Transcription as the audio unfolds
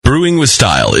Brewing with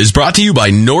Style is brought to you by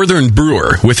Northern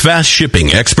Brewer with fast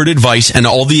shipping, expert advice, and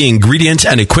all the ingredients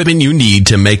and equipment you need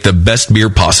to make the best beer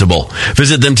possible.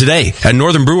 Visit them today at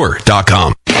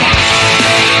northernbrewer.com.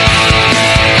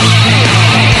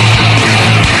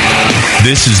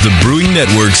 This is the Brewing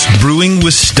Network's Brewing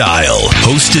with Style,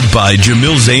 hosted by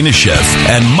Jamil Zainashev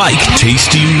and Mike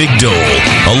Tasty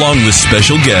McDowell, along with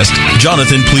special guest Jon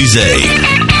Plise.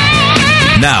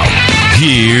 Now,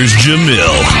 here's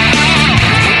Jamil.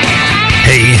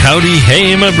 Hey, howdy,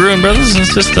 hey, my brewing brothers.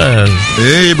 It's just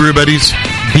hey, brew buddies.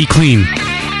 Be clean.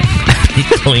 Be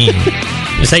clean.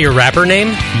 Is that your rapper name?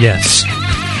 Yes.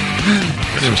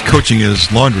 He was coaching his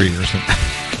laundry or something.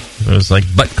 It was like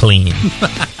butt clean.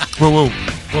 Whoa.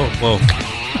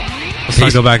 Let's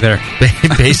not go back there.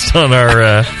 Based on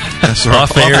our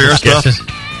off-air stuff.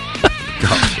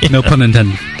 No pun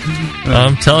intended.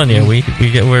 I'm telling you, we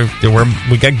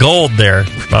got gold there,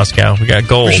 Moscow. We got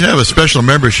gold. We should have a special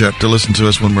membership to listen to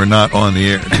us when we're not on the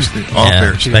air. Just the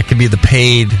off-air. That could be the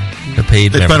paid. They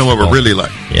find out what we're really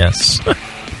like. Yes.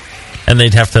 And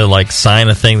they'd have to sign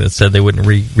a thing that said they wouldn't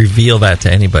reveal that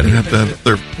to anybody. They'd have to have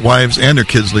their wives and their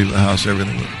kids leave the house.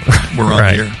 Everything. We're on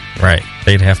the air. Right.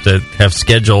 They'd have to have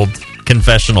scheduled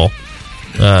confessional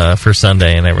for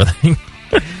Sunday and everything.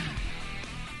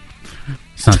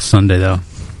 It's not Sunday though.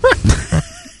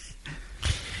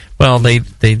 Well, they'd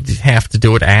have to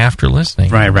do it after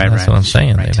listening. Right. That's what I'm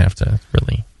saying. Right. They'd have to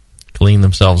really clean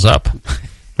themselves up,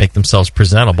 make themselves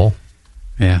presentable.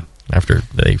 Yeah. After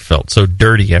they felt so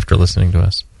dirty after listening to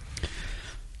us.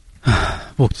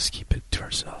 We'll just keep it to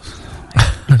ourselves.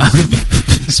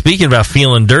 Speaking about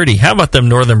feeling dirty, how about them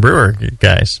Northern Brewer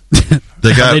guys? Are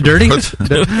they dirty?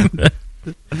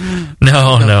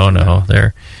 No.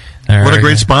 They're what a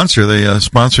great sponsor. They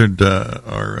sponsored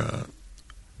our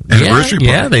anniversary party.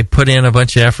 Yeah, they put in a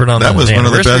bunch of effort on that. That was one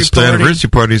of the best party. anniversary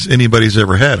parties anybody's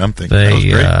ever had, I'm thinking. That was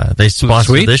great. They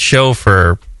sponsored this show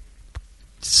for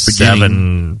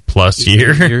 7+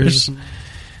 years.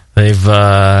 They've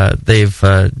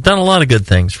done a lot of good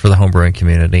things for the homebrewing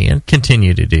community and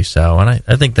continue to do so. And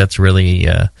I think that's really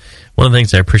one of the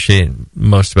things I appreciate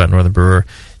most about Northern Brewer.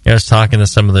 I was talking to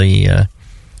some of the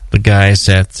guys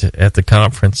at the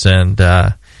conference, and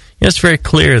it's very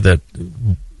clear that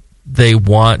they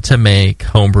want to make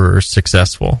homebrewers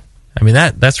successful. I mean,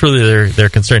 that's really their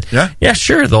concern. Yeah,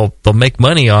 sure, they'll make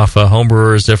money off of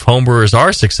homebrewers if homebrewers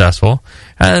are successful,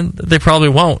 and they probably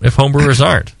won't if homebrewers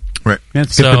aren't. Right. Yeah,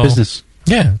 it's good for business.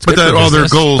 Yeah, but all their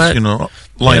goals, line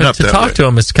up. To talk to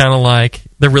them, it's kind of like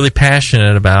they're really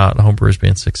passionate about homebrewers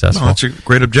being successful. No, it's a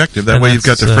great objective. That way, you've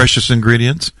got the freshest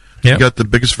ingredients. Yep. You got the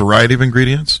biggest variety of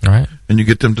ingredients, right? And you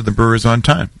get them to the brewers on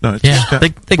time. No, it's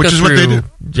which is what they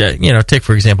do. Take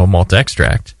for example malt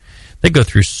extract. They go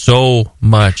through so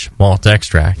much malt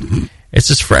extract.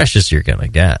 It's as fresh as you're going to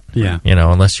get. Yeah.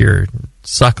 Unless you're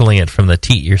suckling it from the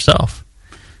teat yourself.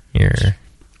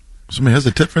 Somebody has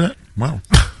a tit for that? Wow.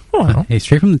 Well, hey,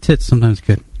 straight from the tits sometimes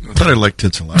good. I thought I liked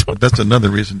tits a lot, but that's another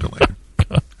reason to like them.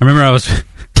 I remember I was...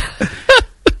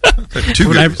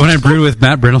 when I brewed with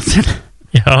Matt Brindleton,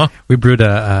 we brewed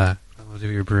what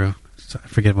did we brew? I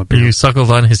forget what beer. You suckled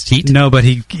on his teat? No, but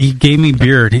he gave me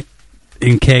beer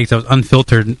in kegs that was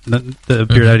unfiltered, the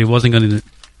beer that he wasn't going to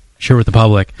share with the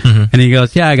public. Mm-hmm. And he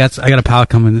goes, I got a pallet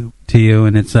coming to you,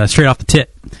 and it's straight off the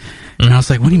tit. Mm-hmm. And I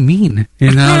was like, what do you mean?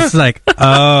 And I was like,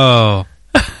 oh,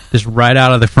 just right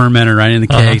out of the fermenter, right in the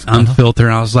kegs, unfiltered.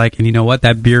 And I was like, and you know what?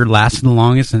 That beer lasted the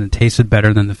longest, and it tasted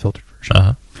better than the filtered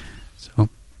version. So,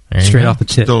 straight off the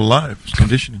tit. Still alive. It's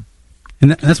conditioning.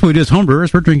 And that's what we do as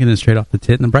homebrewers. We're drinking it straight off the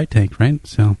tit in the bright tank, right?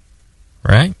 So,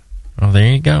 right. Well,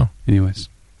 there you go. Anyways,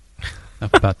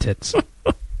 enough about tits.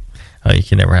 Oh, you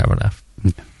can never have enough.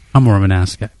 I'm more of an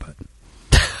ass guy, but.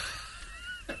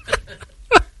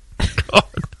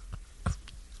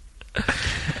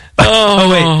 Oh,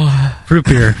 wait. Fruit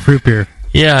beer.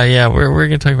 Yeah. We're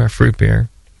going to talk about fruit beer.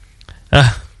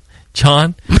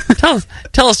 Jon,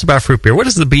 tell us about fruit beer. What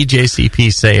does the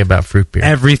BJCP say about fruit beer?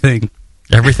 Everything.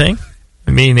 Everything?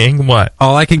 Meaning what?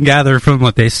 All I can gather from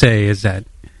what they say is that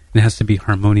it has to be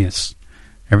harmonious.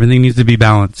 Everything needs to be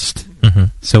balanced. Mm-hmm.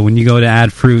 So when you go to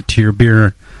add fruit to your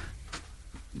beer,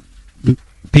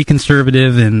 be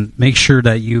conservative and make sure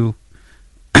that you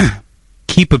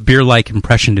keep a beer-like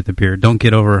impression to the beer. Don't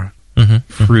get over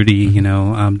fruity,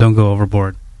 don't go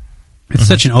overboard. It's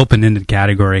such an open-ended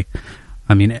category.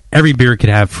 I mean, every beer could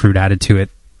have fruit added to it.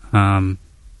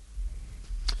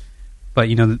 But,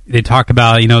 they talk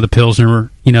about, the Pilsner,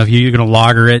 if you're going to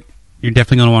lager it, you're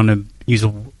definitely going to want to use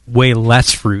way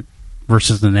less fruit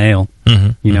versus an ale,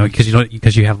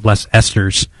 because you have less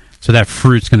esters. So that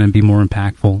fruit's going to be more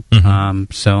impactful.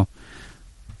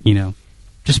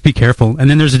 just be careful. And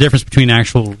then there's a difference between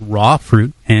actual raw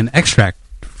fruit and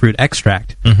fruit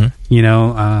extract. You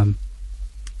know,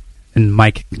 and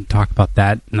Mike can talk about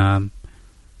that.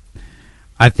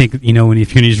 I think, you know,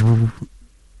 if you use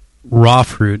raw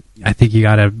fruit, I think you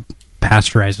got to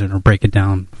pasteurize it or break it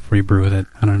down before you brew with it.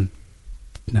 I don't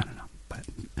know, but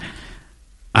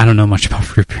I don't know much about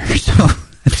fruit beer, so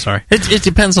I'm sorry. It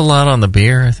depends a lot on the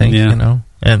beer, I think, you know,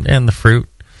 and the fruit.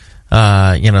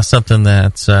 You know, something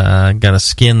that's got a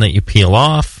skin that you peel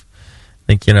off. I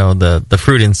think, you know, the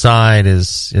fruit inside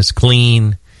is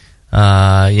clean. You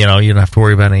know, you don't have to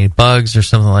worry about any bugs or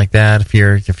something like that if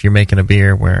you're making a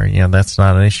beer where, you know, that's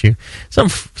not an issue. Some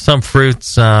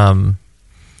fruits, you know,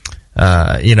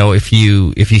 if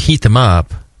you heat them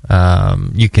up,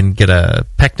 you can get a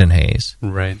pectin haze.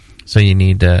 Right. So you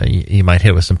need you might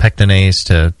hit with some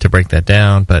pectinase to break that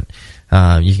down, but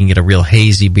you can get a real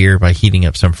hazy beer by heating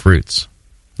up some fruits.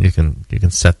 You can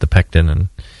set the pectin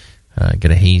and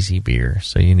get a hazy beer.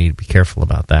 So you need to be careful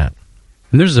about that.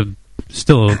 And there's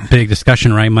still a big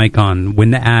discussion, right, Mike, on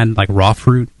when to add like raw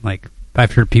fruit. Like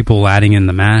I've heard people adding in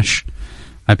the mash.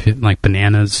 I put like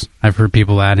bananas. I've heard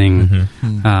people adding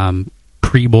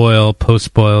pre-boil,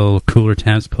 post-boil, cooler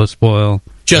temps, post-boil.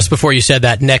 Just before you said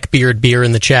that, Neckbeard Beer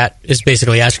in the chat is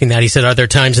basically asking that. He said, are there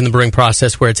times in the brewing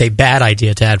process where it's a bad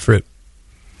idea to add fruit?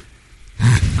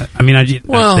 I mean,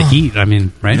 the heat, I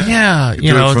mean, right? Yeah,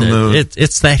 you know,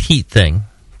 it's that heat thing.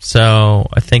 So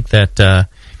I think that,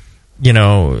 you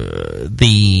know,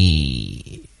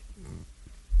 the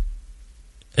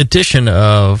addition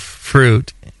of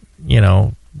fruit, you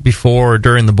know, before or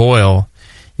during the boil,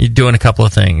 you're doing a couple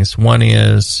of things. One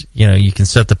is, you know, you can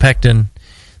set the pectin.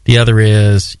 The other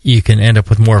is you can end up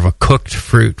with more of a cooked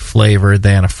fruit flavor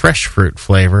than a fresh fruit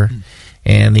flavor.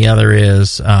 And the other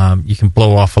is you can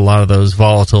blow off a lot of those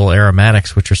volatile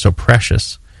aromatics, which are so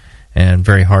precious and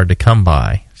very hard to come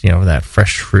by, you know, that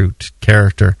fresh fruit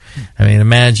character. I mean,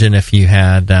 imagine if you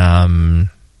had,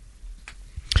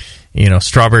 you know,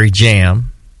 strawberry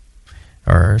jam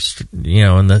or, you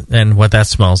know, and what that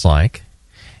smells like,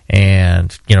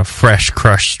 and, you know, fresh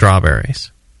crushed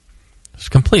strawberries. It's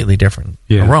completely different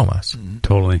aromas.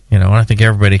 Totally. You know, and I think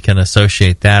everybody can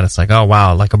associate that. It's like, oh,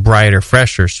 wow, like a brighter,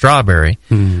 fresher strawberry,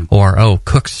 or, oh,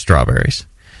 cooked strawberries.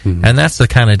 And that's the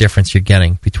kind of difference you're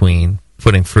getting between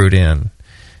putting fruit in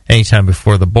anytime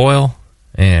before the boil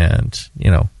and, you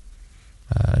know,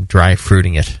 dry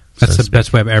fruiting it. That's the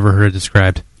best way I've ever heard it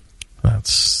described.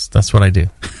 That's what I do.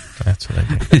 That's what I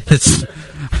do.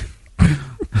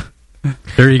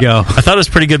 There you go. I thought it was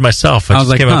pretty good myself. I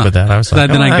just came up with that. I was like,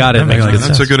 then I got it.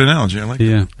 That's a good analogy. I like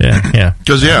that. Yeah.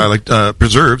 Because, like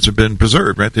preserves have been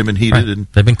preserved, right? They've been heated and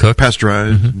they've been cooked,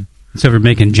 pasteurized. So if you're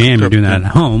making jam, you're doing that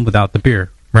at home without the beer.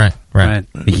 Right.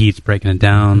 The heat's breaking it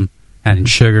down, adding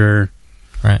sugar.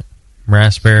 Right.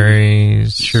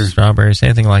 Raspberries, strawberries,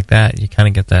 anything like that. You kind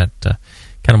of get that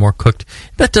kind of more cooked.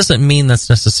 That doesn't mean that's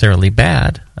necessarily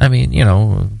bad. I mean, you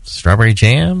know, strawberry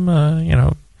jam, you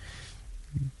know,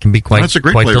 can be quite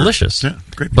delicious. Yeah,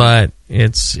 great. But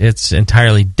it's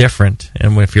entirely different.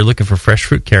 And if you're looking for fresh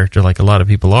fruit character, like a lot of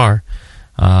people are,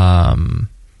 you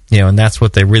know, and that's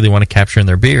what they really want to capture in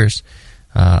their beers,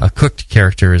 a cooked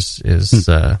character is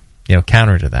you know,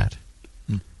 counter to that.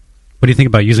 What do you think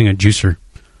about using a juicer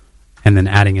and then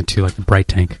adding it to like the bright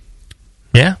tank?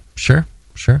 Yeah, sure.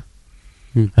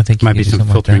 I think might be some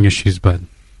filtering issues, but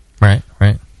right.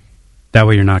 That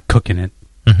way you're not cooking it.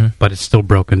 But it's still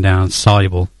broken down,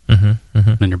 soluble, and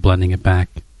then you're blending it back.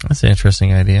 That's an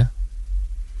interesting idea.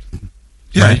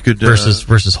 Yeah, right? You could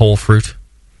versus whole fruit,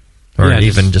 or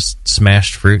even just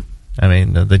smashed fruit. I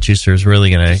mean, the juicer is really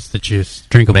going to the juice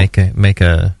drinkable. Make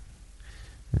a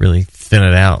really thin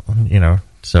it out, you know,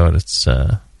 so it's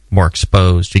more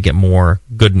exposed. You get more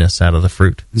goodness out of the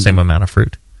fruit, same amount of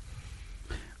fruit.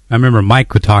 I remember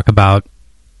Mike would talk about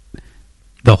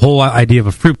the whole idea of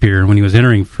a fruit beer when he was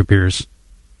entering fruit beers.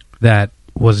 That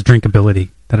was drinkability,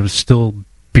 that it was still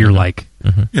beer-like.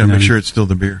 Yeah, make sure it's still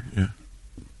the beer, yeah.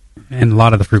 And a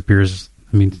lot of the fruit beers,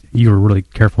 I mean, you were really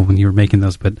careful when you were making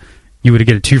those, but you would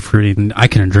get it too fruity, and I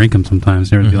couldn't drink them sometimes.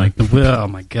 They would be like, oh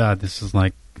my God, this is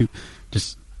like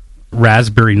just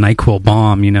raspberry NyQuil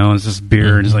bomb, you know, it's just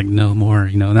beer, and it's like, no more,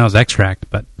 you know, and that was extract,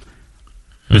 but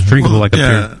it was drinkable like a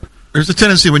beer. There's a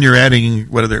tendency when you're adding,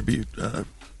 whether it be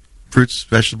fruits,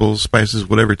 vegetables, spices,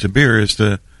 whatever, to beer, is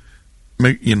to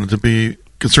to be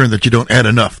concerned that you don't add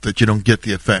enough, that you don't get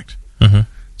the effect.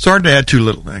 It's hard to add too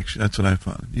little, actually. That's what I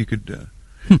found. You could,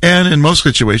 and in most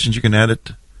situations, you can add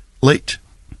it late.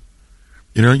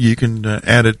 You know, you can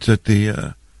add it at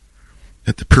the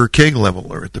per keg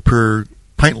level, or at the per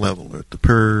pint level, or at the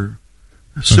per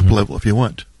sip level if you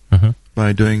want. But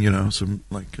by doing, some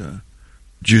like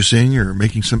juicing or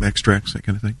making some extracts, that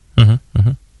kind of thing. Mm-hmm,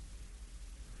 mm-hmm.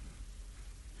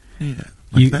 Yeah,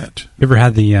 like that. You ever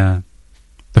had the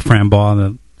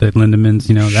Framboise, the Lindemans?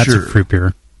 That's Sure. a fruit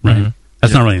beer, right? Mm-hmm.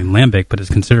 That's not really lambic, but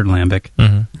it's considered lambic.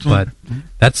 Mm-hmm. But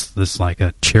that's this like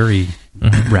a cherry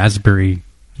Mm-hmm. raspberry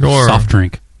Or soft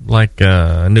drink, like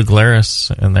New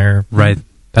Glarus in there. right?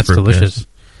 That's fruit delicious.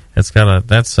 is.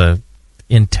 That's a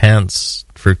intense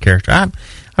fruit character. I'm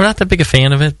not that big a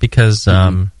fan of it because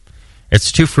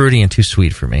it's too fruity and too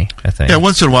sweet for me, I think. Yeah,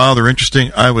 once in a while they're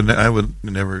interesting. I would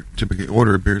never typically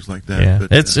order beers like that. Yeah,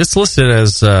 but, it's listed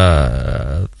as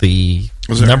the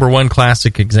Was there- number one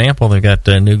classic example. They've got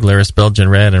New Glarus Belgian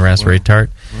Red and Raspberry Tart.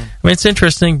 I mean, it's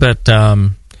interesting, but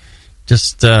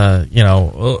just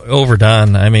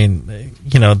overdone. I mean,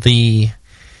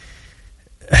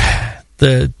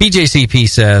 the BJCP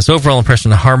says overall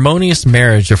impression: a harmonious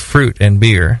marriage of fruit and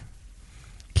beer.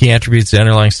 Key attributes: the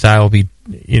underlying style will be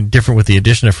different with the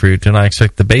addition of fruit. Do not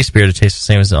expect the base beer to taste the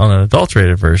same as the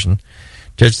unadulterated version.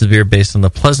 Judge the beer based on the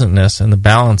pleasantness and the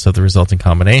balance of the resulting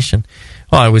combination.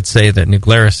 Well, I would say that New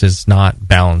Glarus is not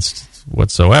balanced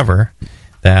whatsoever.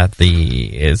 That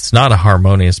it's not a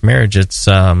harmonious marriage. It's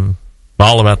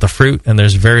all about the fruit, and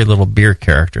there's very little beer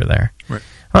character there. Right.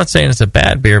 I'm not saying it's a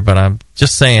bad beer, but I'm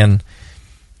just saying,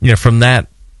 from that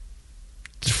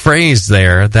phrase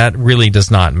there, that really does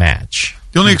not match.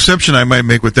 The only exception I might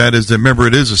make with that is that, remember,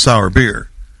 it is a sour beer.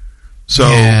 So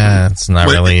Yeah, it's not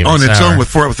really even on its sour. own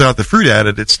without the fruit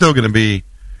added. It's still going to be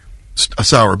a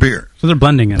sour beer. So they're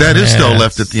blending it. That is still Yes.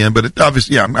 left at the end, but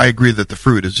obviously, I agree that the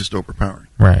fruit is just overpowering.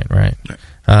 Right.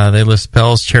 They list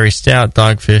Bell's Cherry Stout,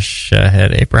 Dogfish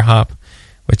Head Aprihop,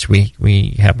 which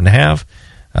we happen to have.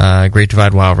 Great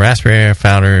Divide Wild Raspberry,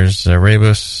 Founders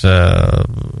Rebus.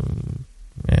 Let's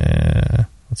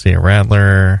see, a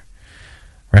Radler,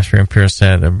 Raspberry Imperial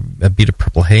Stout, a Beat of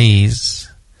Purple Haze,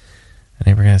 an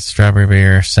Abraham Strawberry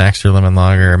Beer, Saxter Lemon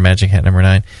Lager, Magic Hat number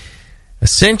 9.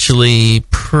 Essentially,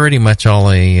 pretty much all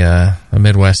a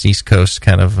Midwest East Coast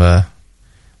kind of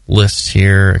list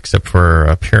here, except for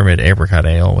a Pyramid Apricot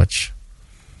Ale, which,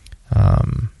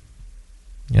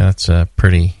 that's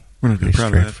pretty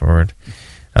straightforward.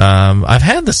 I've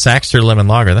had the Saxter Lemon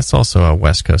Lager. That's also a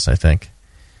West Coast, I think.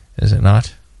 Is it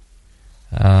not?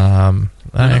 I'm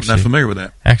not familiar with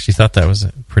that. I actually thought that was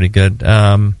pretty good.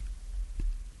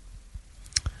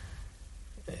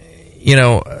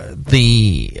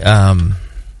 The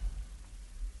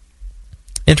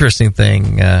interesting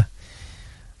thing, I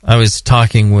was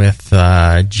talking with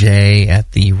Jay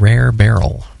at the Rare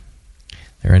Barrel.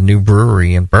 They're a new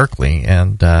brewery in Berkeley,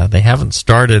 and they haven't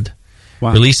started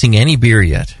releasing any beer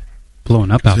yet. Blowing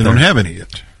up out They there. don't have any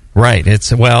yet. Right.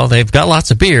 They've got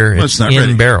lots of beer. Well, it's it's not in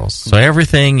ready. barrels. So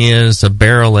everything is a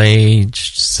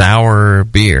barrel-aged sour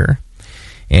beer.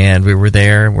 And we were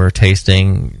there. We're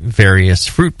tasting various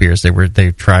fruit beers.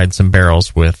 They tried some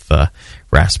barrels with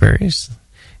raspberries,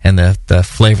 and the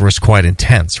flavor was quite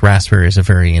intense. Raspberry is a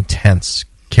very intense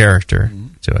character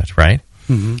to it, right?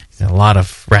 Mm-hmm. A lot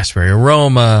of raspberry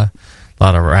aroma, a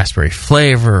lot of raspberry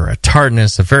flavor, a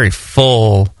tartness, a very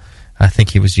full. I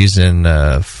think he was using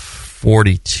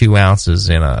 42 ounces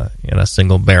in a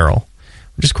single barrel,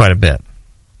 which is quite a bit.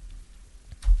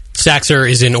 Saxer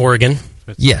is in Oregon.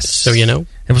 Yes. So you know.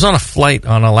 It was on a flight,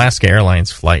 on Alaska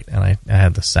Airlines flight, and I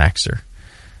had the Saxer.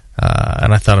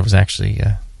 And I thought it was actually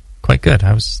quite good.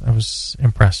 I was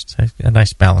impressed. A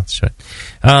nice balance to it.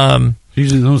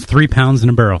 Usually those 3 pounds in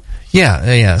a barrel.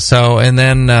 Yeah. So, and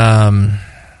then,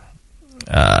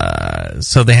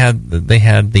 so they had the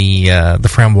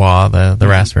Framboise, the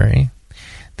raspberry.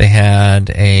 They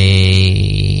had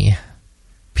a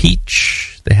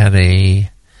peach. They had a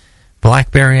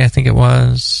blackberry, I think it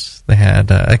was. They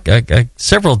had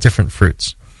several different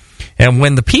fruits. And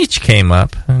when the peach came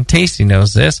up, and Tasty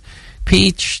knows this,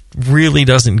 peach really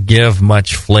doesn't give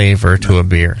much flavor to a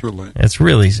beer.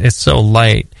 It's so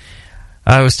light.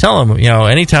 I was telling them,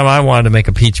 anytime I wanted to make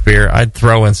a peach beer, I'd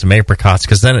throw in some apricots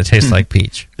because then it tastes like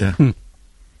peach. Yeah.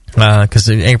 Because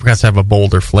the apricots have a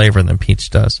bolder flavor than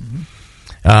peach does. Mm-hmm.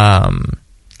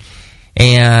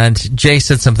 And Jay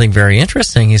said something very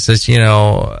interesting. He says,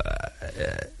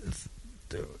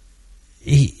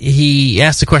 he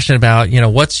asked a question about,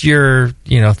 what's your,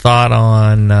 thought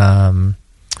on,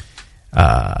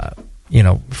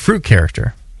 fruit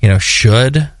character?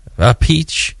 Should a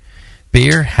peach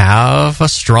beer have a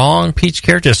strong peach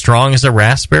character, as strong as a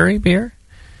raspberry beer?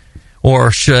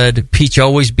 Or should peach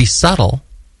always be subtle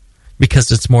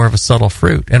because it's more of a subtle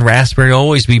fruit, and raspberry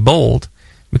always be bold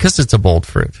because it's a bold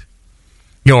fruit?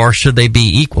 Or should they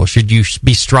be equal? Should you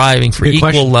be striving for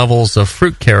equal levels of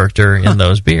fruit character in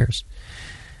those beers?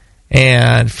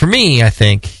 And for me, I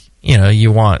think,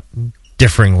 you want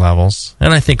differing levels,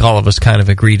 and I think all of us kind of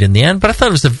agreed in the end. But I thought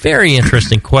it was a very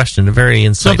interesting question, a very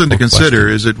insightful something to consider.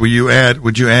 question. Is it would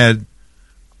you add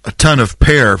a ton of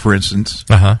pear, for instance,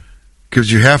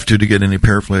 because you have to get any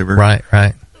pear flavor,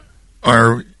 right?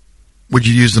 Or would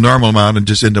you use the normal amount and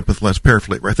just end up with less pear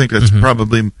flavor? I think that's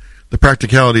probably the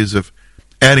practicalities of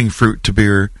adding fruit to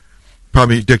beer.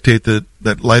 Probably dictate that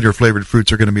lighter flavored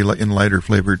fruits are going to be in lighter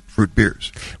flavored fruit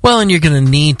beers. Well, and you're going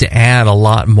to need to add a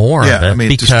lot more of it. I mean,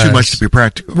 because, just too much to be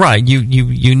practical. Right.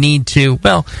 You need to,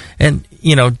 well, and,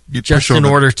 just in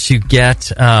order to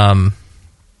get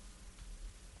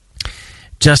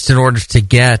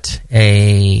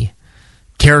a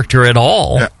character at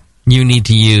all, you need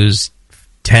to use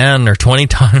 10 or 20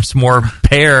 times more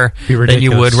pear than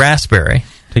you would raspberry.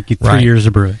 Take you 3 years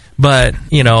to brew it. But,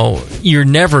 you're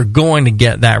never going to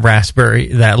get that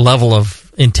that level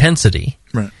of intensity.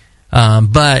 Right.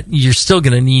 But you're still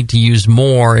going to need to use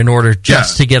more in order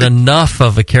just to get enough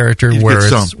of a character where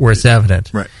it's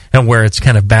evident. Right. And where it's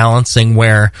kind of balancing,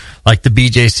 where, like the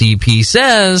BJCP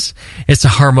says, it's a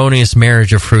harmonious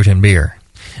marriage of fruit and beer.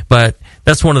 But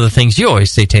that's one of the things you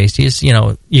always say, Tasty, is, you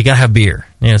got to have beer.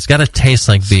 It's got to taste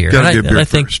like beer. And I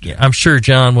think, I'm sure,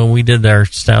 John, when we did our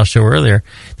style show earlier,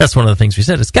 that's one of the things we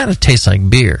said. It's got to taste like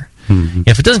beer. Mm-hmm.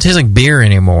 If it doesn't taste like beer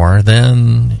anymore,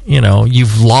 then,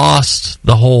 you've lost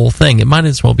the whole thing. It might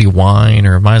as well be wine,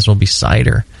 or it might as well be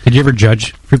cider. Did you ever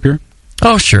judge fruit beer?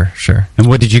 Oh, sure. And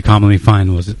what did you commonly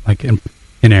find? Was it like in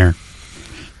air?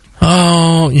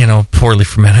 Oh, poorly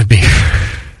fermented beer.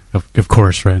 Of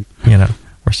course, right.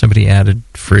 Where somebody added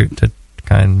fruit to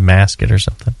kind of mask it or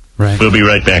something. Right. We'll be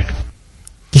right back.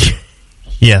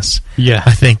 Yes. Yeah.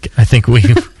 I think we're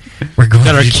going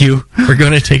got our cue. We're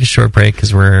going to take a short break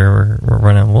because we're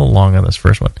running a little long on this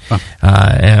first one. Oh.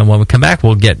 And when we come back,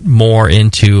 we'll get more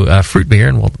into fruit beer,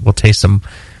 and we'll taste some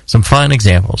fun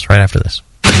examples right after this.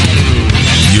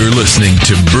 You're listening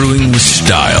to Brewing with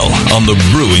Style on the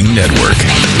Brewing Network.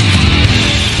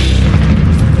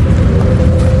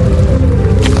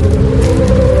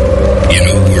 In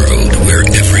a world where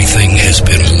everything has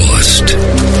been lost.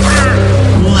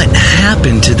 What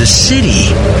happened to the city?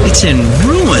 It's in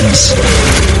ruins.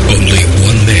 Only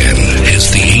one man has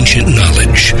the ancient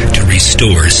knowledge to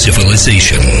restore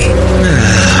civilization.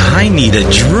 I need a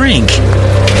drink.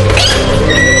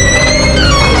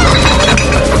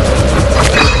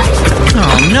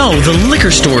 Oh no, the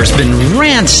liquor store's been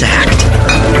ransacked.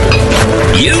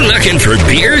 You looking for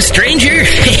beer, stranger?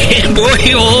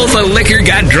 Boy, all the liquor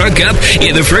got drunk up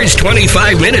in the first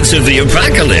 25 minutes of the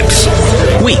apocalypse.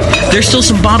 Wait, there's still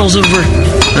some bottles over...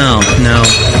 Oh, no.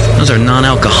 Those are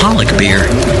non-alcoholic beer.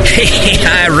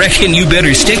 I reckon you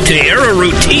better stick to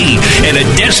arrowroot tea and a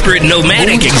desperate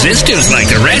nomadic existence like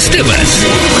the rest of us.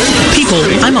 People,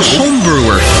 I'm a home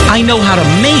brewer. I know how to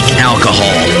make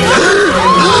alcohol.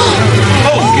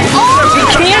 It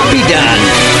can't be done.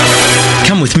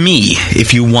 Come with me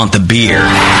if you want the beer.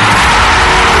 Okay,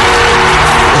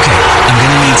 I'm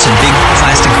gonna need some big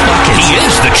plastic buckets. He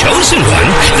is the chosen one.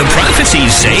 The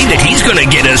prophecies say that he's gonna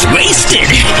get us wasted.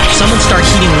 Someone start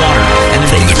heating water.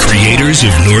 From the creators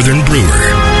of Northern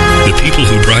Brewer, the people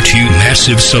who brought you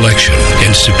massive selection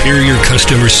and superior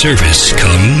customer service,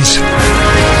 comes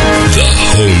the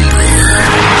home brewer.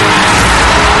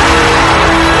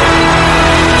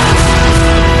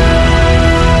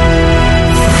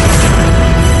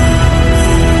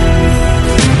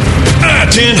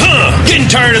 Getting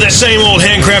tired of that same old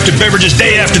handcrafted beverages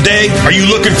day after day? Are you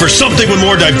looking for something with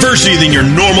more diversity than your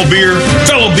normal beer?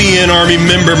 Fellow BN Army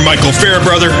member Michael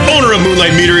Fairbrother, owner of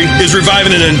Moonlight Meadery, is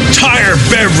reviving an entire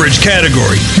beverage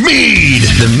category, mead.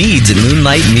 The meads at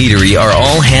Moonlight Meadery are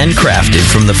all handcrafted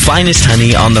from the finest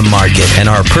honey on the market and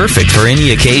are perfect for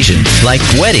any occasion, like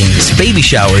weddings, baby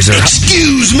showers, or...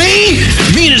 Excuse me?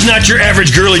 Mead is not your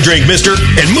average girly drink, mister,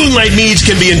 and Moonlight Meads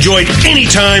can be enjoyed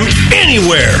anytime,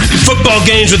 anywhere. Football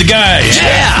games with the guys.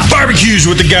 Yeah. Barbecues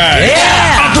with the guys.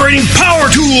 Yeah. Operating power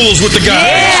tools with the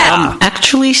guys. Yeah.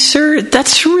 Actually, sir,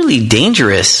 that's really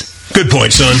dangerous. Good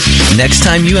point, son. Next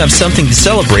time you have something to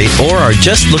celebrate or are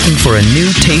just looking for a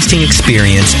new tasting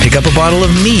experience, pick up a bottle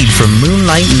of mead from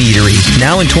Moonlight Meadery.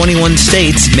 Now in 21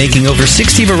 states, making over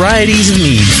 60 varieties of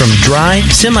mead from dry,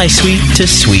 semi-sweet to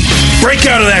sweet.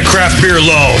 Break out of that craft beer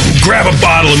lull. Grab a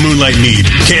bottle of Moonlight Mead.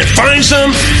 Can't find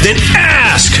some? Then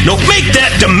ask. No, make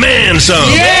that demand some.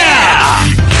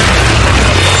 Yeah!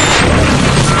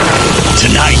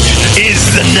 Tonight is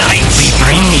the night. We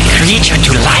bring the creature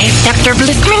to life, Dr.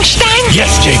 Blickmanstein?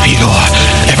 Yes, J.P. Law.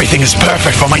 Everything is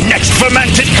perfect for my next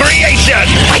fermented creation.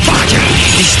 My doctor,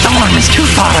 the storm is too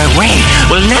far away.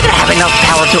 We'll never have enough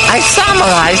power to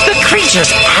isomerize the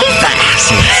creature's fast.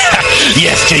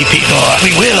 Yes, JP Gore,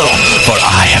 we will, for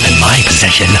I have in my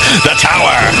possession the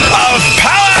Tower of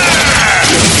Power!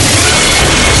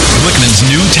 Blickman's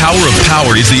new Tower of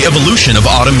Power is the evolution of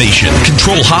automation.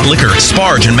 Control hot liquor,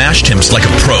 sparge, and mash temps like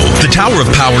a pro. The Tower of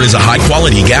Power is a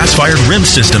high-quality gas-fired rim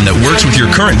system that works with your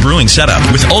current brewing setup.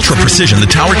 With ultra-precision, the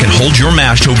tower can hold your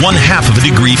mash to 1/2 of a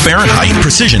degree Fahrenheit.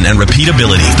 Precision and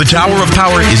repeatability. The Tower of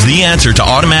Power is the answer to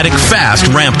automatic, fast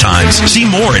ramp times. See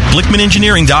more at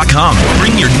BlickmanEngineering.com.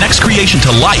 Bring your next creation to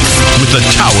life with the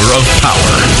Tower of Power.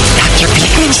 Dr.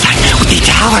 Blickmanstein, with the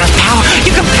Tower of Power,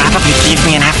 you can probably give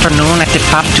me an afternoon at the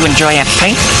pub to enjoy a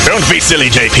pint. Don't be silly,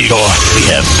 JP Gore. We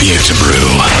have beer to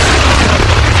brew.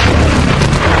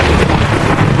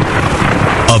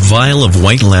 A vial of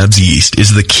White Labs yeast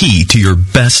is the key to your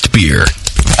best beer.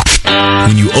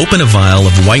 When you open a vial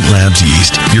of White Labs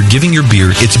yeast, you're giving your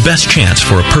beer its best chance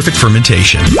for a perfect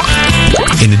fermentation.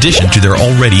 In addition to their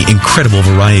already incredible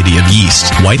variety of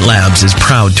yeasts, White Labs is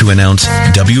proud to announce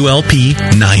WLP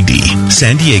 90,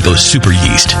 San Diego's super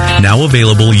yeast, now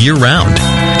available year-round.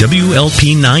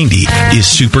 WLP 90 is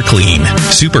super clean,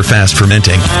 super fast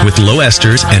fermenting, with low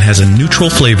esters and has a neutral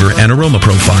flavor and aroma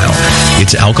profile.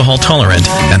 It's alcohol tolerant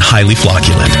and highly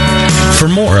flocculent. For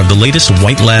more of the latest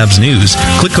White Labs news,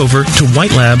 click over to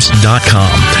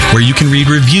whitelabs.com, where you can read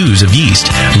reviews of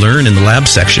yeast, learn in the lab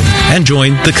section, and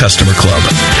join the customer club.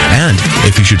 And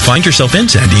if you should find yourself in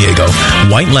San Diego,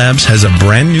 White Labs has a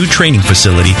brand new training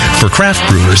facility for craft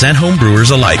brewers and home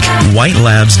brewers alike.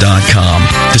 Whitelabs.com.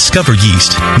 Discover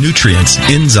yeast, nutrients,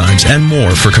 enzymes, and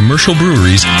more for commercial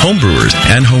breweries, home brewers,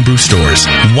 and homebrew stores.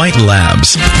 White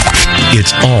Labs.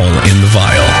 It's all in the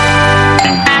vial.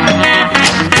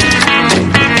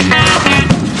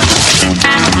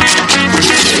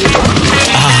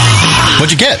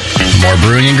 What'd you get? More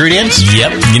brewing ingredients?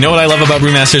 Yep. You know what I love about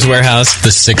Brewmaster's Warehouse? The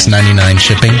 $6.99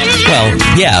 shipping? Well,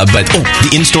 yeah, but... Oh,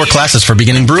 the in-store classes for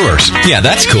beginning brewers. Yeah,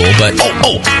 that's cool, but...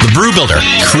 The Brew Builder.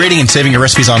 Creating and saving your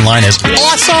recipes online is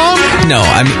awesome! No,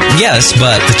 I mean, yes,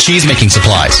 but... The cheese-making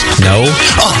supplies. No.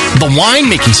 Oh, the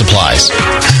wine-making supplies.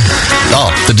 Oh,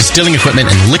 the distilling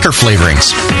equipment and liquor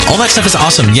flavorings. All that stuff is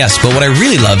awesome, yes, but what I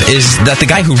really love is that the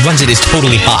guy who runs it is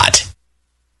totally hot.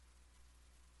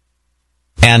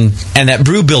 And that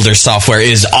Brew Builder software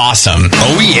is awesome.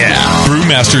 Oh, yeah.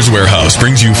 Brewmaster's Warehouse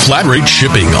brings you flat rate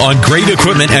shipping on great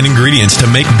equipment and ingredients to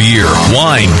make beer,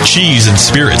 wine, cheese, and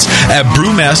spirits at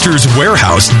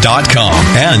brewmasterswarehouse.com.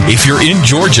 And if you're in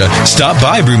Georgia, stop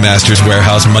by Brewmaster's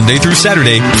Warehouse Monday through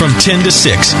Saturday from 10 to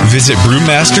 6. Visit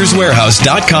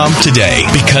brewmasterswarehouse.com today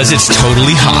because it's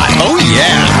totally hot. Oh,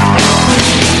 yeah.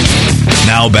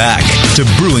 Now back to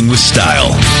Brewing with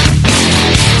Style.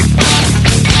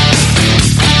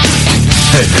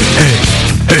 Hey.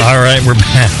 All right, we're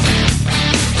back.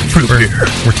 Fruit beer.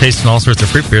 We're tasting all sorts of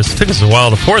fruit beers. It took us a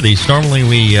while to pour these. Normally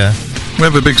we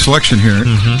have a big selection here.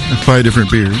 5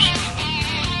 different beers.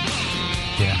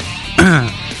 Yeah.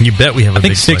 You bet we have a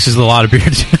big selection. 6 is a lot of beer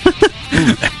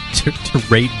to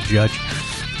rate and judge.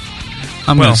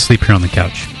 I'm going to sleep here on the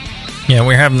couch. Yeah,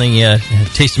 we're having the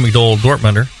Tasty McDole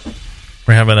Dortmunder.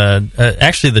 We're having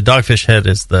actually the Dogfish Head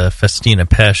is the Festina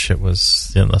Pesh. It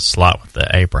was in the slot with the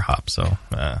apricot, so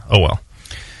oh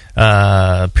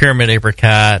well. Pyramid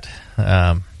Apricot,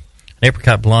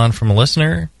 Apricot Blonde from a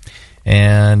listener,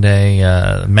 and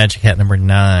a Magic Hat number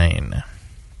 9.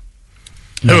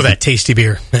 Oh, that tasty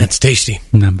beer. That's tasty.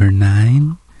 Number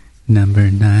 9. Remember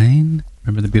the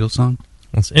Beatles song?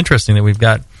 Well, it's interesting that we've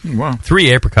got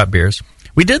 3 apricot beers.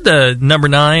 We did the number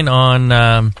 9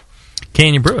 on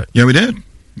Can You Brew It? Yeah, we did.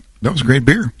 That was a great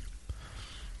beer.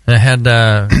 And it had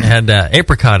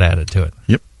apricot added to it.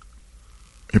 Yep.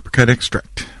 Apricot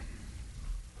extract.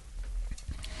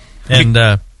 And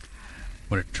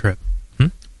what a trip.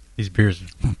 These beers.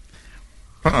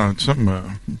 It's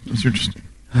interesting.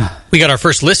 We got our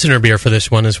first listener beer for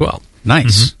this one as well.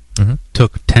 Nice.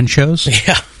 Took 10 shows.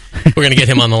 Yeah. We're going to get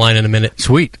him on the line in a minute.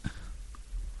 Sweet.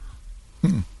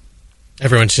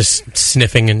 Everyone's just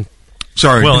sniffing and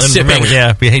sorry. Well, and remember,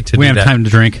 we hate to do that. We have time to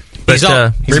drink. But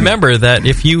remember that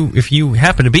if you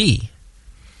happen to be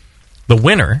the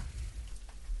winner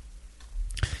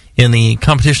in the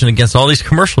competition against all these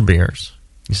commercial beers,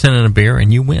 you send in a beer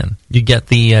and you win. You get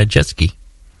the jet ski.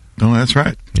 Oh, that's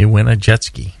right. You win a jet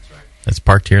ski. That's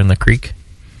parked here in the creek,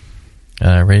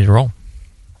 ready to roll.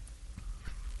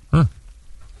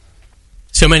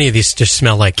 So many of these just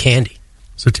smell like candy.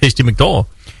 So Tasty McDole,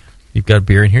 you've got a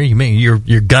beer in here.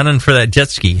 You're gunning for that jet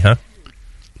ski, huh?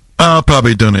 I'll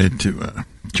probably donate it to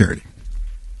charity.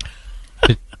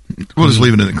 We'll just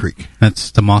leave it in the creek.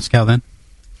 That's the Moscow then?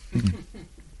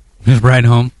 Just ride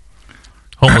home.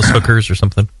 Homeless hookers or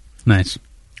something. Nice.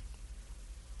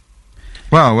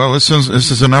 Wow. Well, this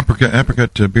is an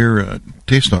apricot beer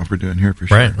taste off we're doing here for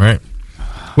sure. Right.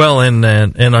 Well, and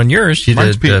on yours you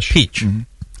Mine's did peach,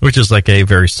 which is like a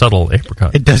very subtle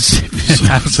apricot. It does.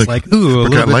 It's like ooh, a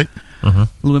little bit, light. A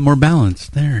little bit more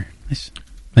balanced there.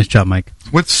 Nice job, Mike.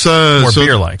 What's more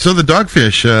beer-like? So the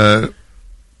Dogfish,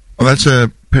 that's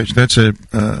a pitch. That's a.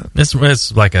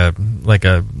 It's like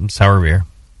a sour beer,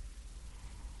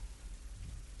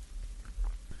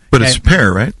 but it's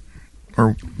pear, right?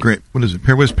 Or grape? What is it?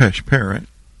 Pear? What's pear? Pear, right?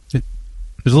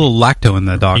 There's a little lacto in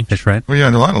the Dogfish, right? Oh yeah,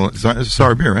 and a lot of it's a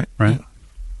sour beer, right? Right.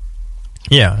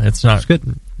 Yeah, it's not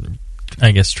good.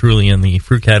 I guess truly in the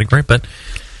fruit category, but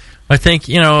I think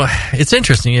it's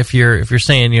interesting if you're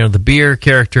saying the beer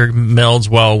character melds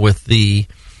well with the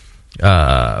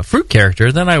fruit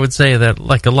character, then I would say that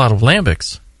like a lot of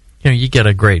lambics, you get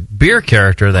a great beer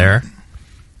character there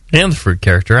and the fruit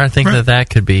character. I think that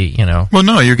could be Well,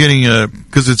 no, you're getting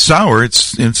because it's sour,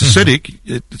 it's acidic,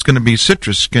 it's going to be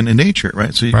citrus in nature,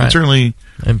 right? So you can certainly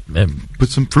put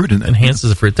some fruit in that. Enhances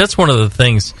the fruit. That's one of the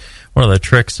things. One of the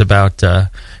tricks about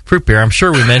fruit beer, I'm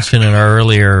sure we mentioned in our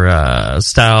earlier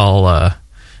style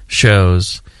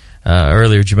shows,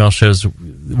 earlier Jamil shows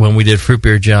when we did fruit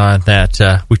beer, John,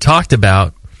 that we talked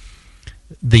about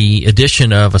the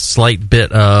addition of a slight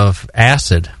bit of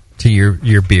acid to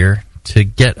your beer to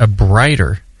get a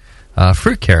brighter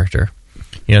fruit character.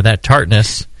 That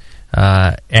tartness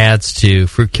adds to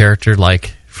fruit character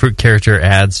like fruit character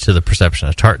adds to the perception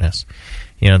of tartness.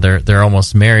 They're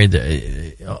almost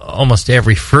married. Almost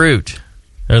every fruit,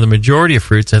 or the majority of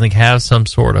fruits, I think, have some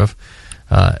sort of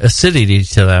acidity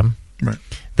to them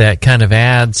that kind of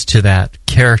adds to that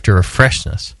character of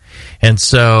freshness. And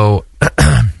so,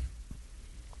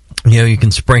 you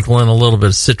can sprinkle in a little bit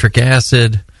of citric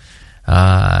acid,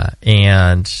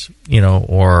 and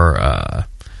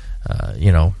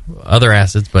other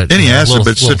acids, but any acid,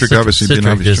 but citric obviously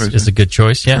is a good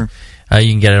choice. Yeah. Sure.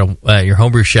 You can get it at your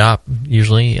homebrew shop,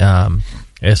 usually,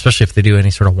 especially if they do any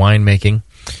sort of winemaking.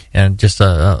 And just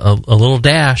a little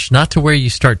dash, not to where you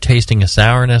start tasting a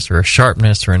sourness or a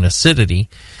sharpness or an acidity,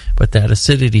 but that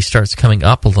acidity starts coming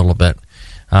up a little bit.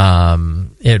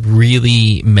 It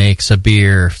really makes a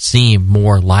beer seem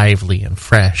more lively and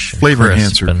fresh. Flavor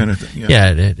enhancer kind of thing.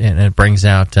 Yeah, it brings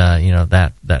out,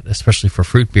 that especially for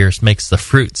fruit beers, makes the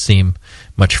fruit seem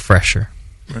much fresher.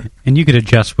 Right. And you could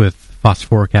adjust with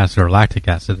phosphoric acid or lactic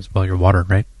acid as well, your water,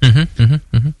 right?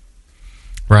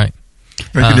 Right.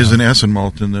 Maybe there's an acid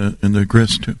malt in the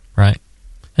grist too. Right.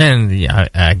 And yeah,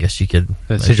 I guess you could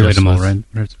acidulated malt, right?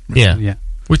 Yeah.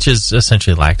 Which is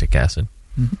essentially lactic acid.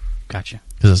 Gotcha.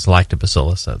 Because it's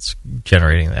lactobacillus that's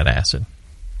generating that acid.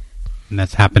 And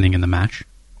that's happening in the mash?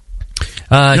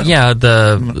 Yeah,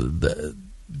 the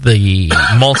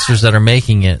maltsters that are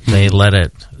making it, they let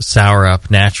it sour up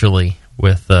naturally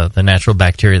with the natural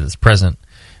bacteria that's present,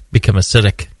 become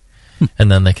acidic,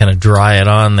 and then they kind of dry it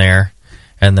on there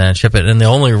and then ship it. And the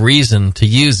only reason to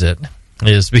use it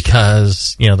is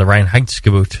because, the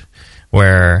Reinheitsgebot,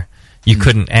 where you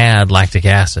couldn't add lactic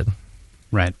acid.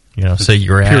 Right. So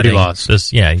you're adding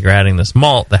you're adding this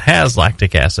malt that has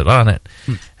lactic acid on it,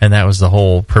 and that was the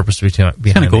whole purpose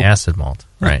behind the acid malt,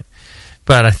 right?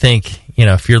 But I think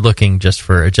if you're looking just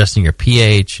for adjusting your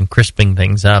pH and crisping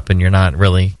things up, and you're not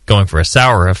really going for a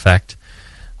sour effect,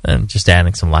 then just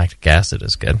adding some lactic acid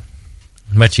is good.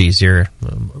 Much easier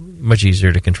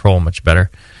to control, much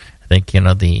better. I think the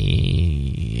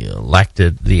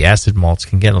acid malts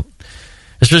can get,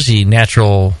 especially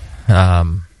natural.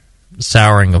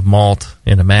 Souring of malt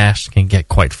in a mash can get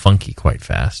quite funky quite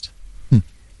fast.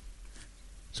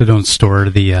 So don't store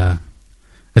the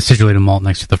acidulated malt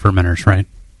next to the fermenters, right?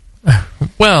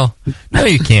 Well, no,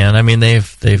 you can. I mean,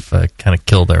 they've kind of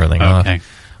killed everything off.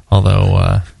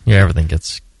 Although, everything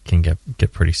can get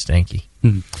pretty stanky.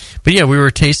 But yeah, we were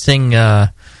tasting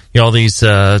all these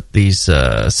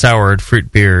soured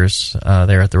fruit beers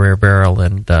there at the Rare Barrel,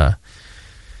 and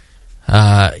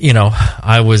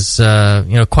I was,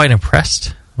 quite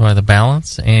impressed by the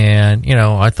balance, and,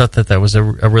 I thought that was a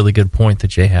really good point that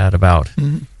Jay had about,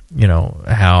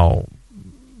 how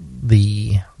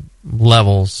the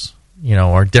levels,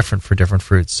 are different for different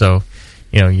fruits. So,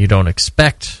 you don't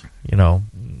expect,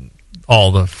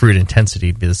 all the fruit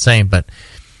intensity to be the same, but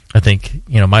I think,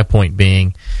 my point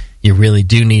being, you really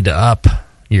do need to up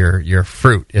your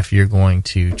fruit if you're going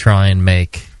to try and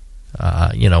make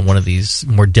one of these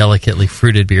more delicately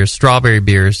fruited beers. Strawberry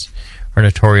beers are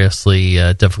notoriously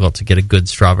difficult to get a good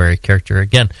strawberry character.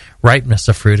 Again, ripeness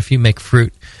of fruit. If you make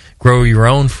fruit, grow your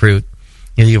own fruit,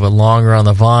 you leave it longer on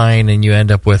the vine, and you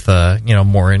end up with a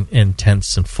more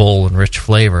intense and full and rich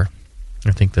flavor.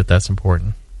 I think that's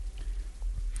important.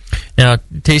 Now,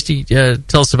 Tasty,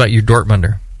 tell us about your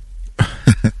Dortmunder.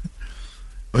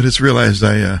 I just realized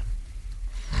the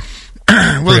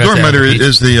Dortmunder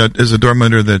is a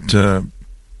Dortmunder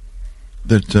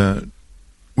that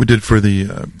we did for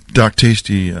the Doc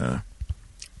Tasty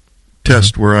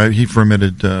test, where he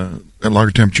fermented at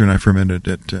lager temperature and I fermented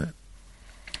at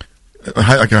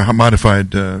like a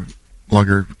modified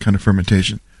lager kind of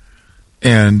fermentation.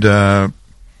 And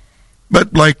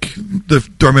but like the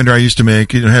Dortmunder I used to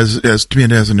make, it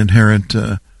has an inherent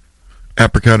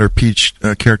apricot or peach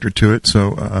character to it.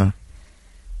 So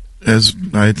as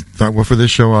I thought, well, for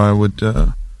this show I would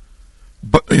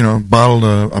bottle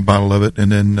a bottle of it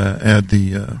and then add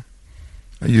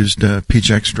I used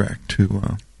peach extract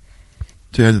to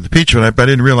add to the peach, but I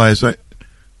didn't realize I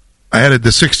added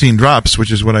the 16 drops,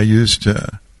 which is what I used in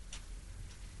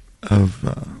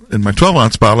my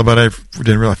 12-ounce bottle, but I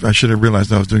didn't realize. I should have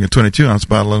realized I was doing a 22-ounce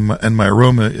bottle, and my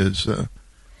aroma is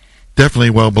definitely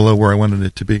well below where I wanted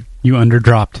it to be. You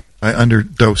underdropped. I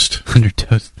underdosed.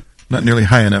 Underdosed. Not nearly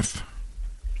high enough.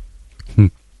 Do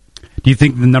you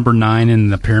think the number 9 in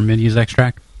the pyramid used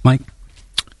extract, Mike?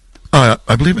 I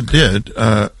believe it did.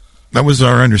 That was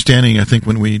our understanding, I think,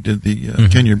 when we did the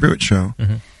Kenya Brew It show,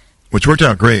 which worked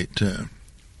out great.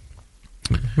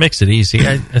 Makes it easy.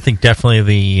 I think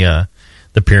definitely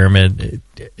the pyramid.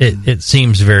 It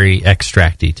seems very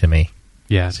extracty to me.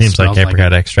 Yeah, it seems like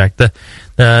apricot extract.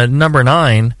 The number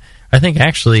 9, I think,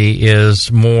 actually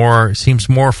seems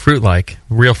more fruit-like,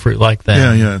 real fruit-like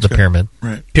than the pyramid.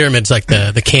 Right, pyramid's like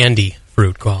the candy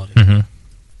fruit quality. I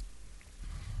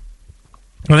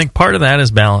think part of that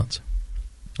is balance.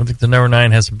 I think the number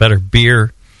 9 has a better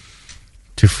beer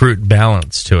to fruit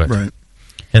balance to it. Right.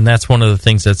 And that's one of the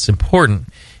things that's important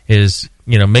is,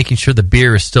 making sure the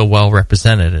beer is still well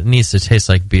represented. It needs to taste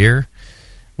like beer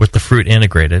with the fruit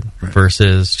integrated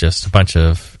versus just a bunch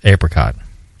of apricot.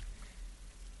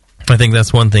 I think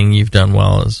that's one thing you've done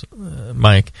well is,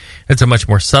 Mike. It's a much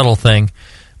more subtle thing,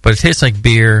 but it tastes like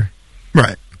beer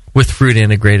with fruit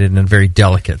integrated in a very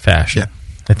delicate fashion. Yeah.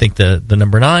 I think the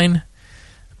number 9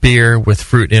 beer with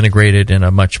fruit integrated in a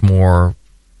much more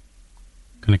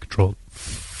kind of controlled,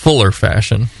 fuller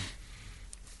fashion.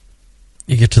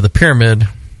 You get to the pyramid,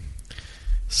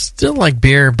 still like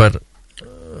beer, but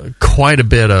quite a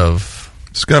bit of.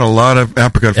 It's got a lot of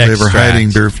apricot flavor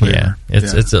hiding beer flavor. Yeah,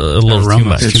 it's a little too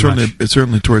much. It's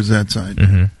certainly towards that side.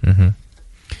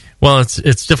 Well,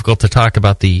 it's difficult to talk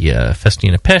about the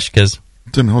Festina Pesh because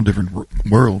it's in a whole different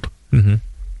world.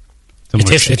 It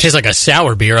tastes like a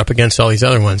sour beer up against all these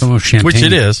other ones. Which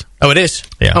it is. Oh, it is?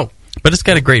 Yeah. Oh. But it's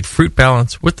got a great fruit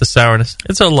balance with the sourness.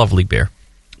 It's a lovely beer.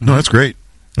 No, that's great.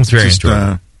 It's very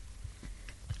enjoyable.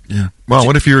 Yeah. Well,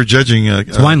 what if you were judging a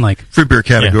wine-like fruit beer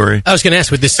category? Yeah. I was going to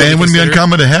ask, would this... And it wouldn't be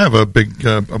uncommon to have a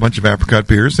bunch of apricot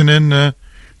beers, and then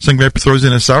somebody throws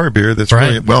in a sour beer that's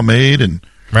really well made and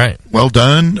well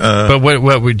done. But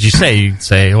what would you say? You'd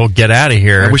say, well, get out of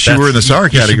here. I wish you were in the sour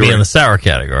category. You should be in the sour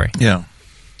category. Yeah.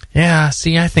 Yeah,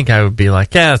 see, I think I would be like,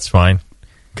 that's fine.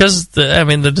 Because,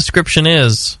 the description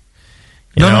is...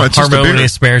 it's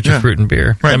harmonious marriage of fruit and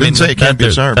beer. Right, didn't say it can't be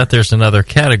sour. That there's another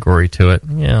category to it,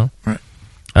 right.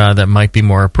 That might be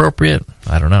more appropriate.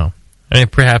 I don't know.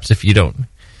 Perhaps if you don't,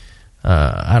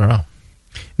 I don't know.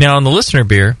 Now, on the listener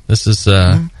beer, this is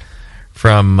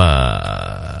from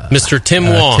Mr. Tim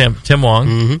Wong. Tim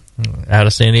Wong, out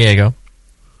of San Diego.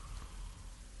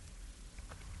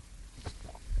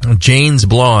 Jane's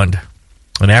Blonde,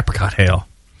 an apricot ale.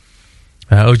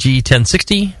 OG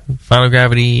 1060, Final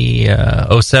Gravity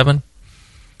 07.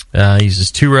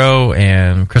 Uses 2-row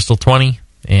and Crystal 20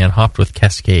 and hopped with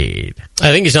Cascade.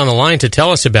 I think he's on the line to tell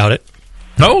us about it.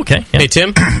 Oh, okay. Yeah. Hey,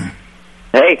 Tim.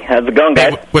 Hey, how's it going,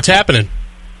 guys? Hey, what's happening?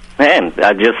 Man,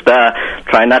 I just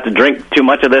trying not to drink too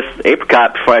much of this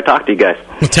apricot before I talk to you guys.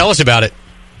 Well, tell us about it.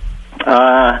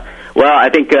 Well, I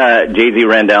think Jay-Z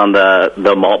ran down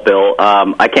the malt bill.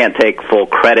 I can't take full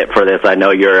credit for this. I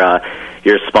know your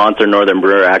sponsor, Northern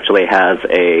Brewer, actually has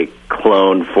a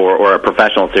clone or a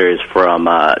professional series from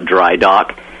Dry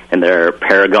Dock and their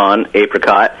Paragon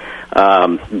apricot.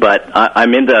 But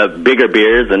I'm into bigger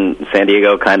beers, and San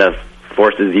Diego kind of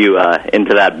forces you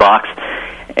into that box.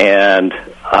 And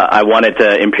I wanted to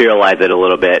imperialize it a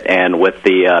little bit, and with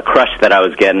the crush that I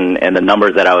was getting and the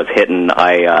numbers that I was hitting,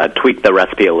 I tweaked the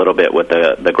recipe a little bit with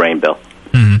the grain bill.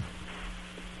 Mm-hmm.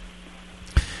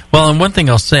 Well, and one thing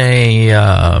I'll say,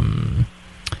 I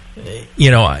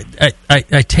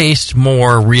taste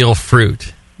more real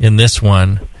fruit in this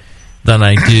one than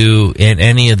I do in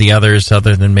any of the others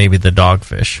other than maybe the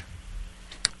Dogfish.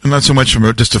 Not so much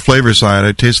from just the flavor side.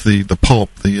 I taste the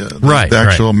pulp, the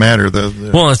actual matter.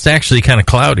 Well, it's actually kind of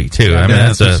cloudy too. I mean,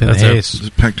 that's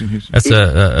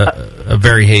a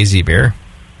very hazy beer.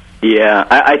 Yeah,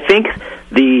 I think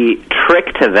the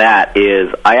trick to that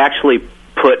is I actually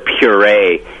put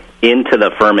puree into the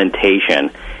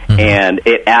fermentation, and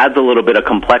it adds a little bit of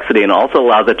complexity and also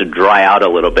allows it to dry out a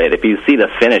little bit. If you see the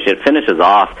finish, it finishes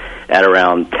off at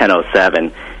around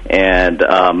 10:07, and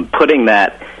putting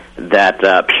that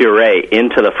puree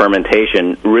into the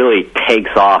fermentation really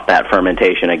takes off that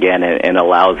fermentation again and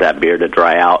allows that beer to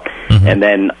dry out. And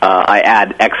then I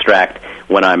add extract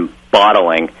when I'm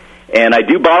bottling. And I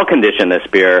do bottle condition this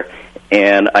beer,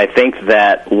 and I think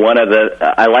that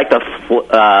I like the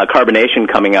carbonation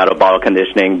coming out of bottle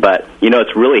conditioning, but,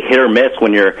 it's really hit or miss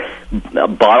when you're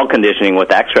bottle conditioning with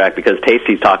extract, because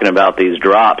Tasty's talking about these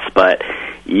drops, but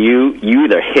you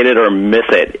either hit it or miss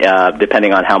it,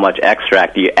 depending on how much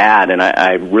extract you add, and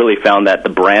I really found that the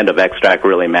brand of extract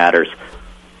really matters.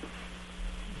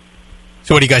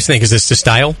 So what do you guys think? Is this to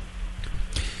style?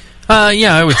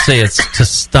 Yeah, I would say it's to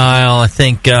style. I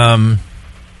think,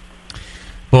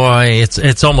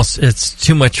 it's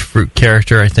too much fruit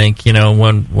character. I think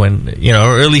when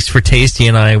or at least for Tasty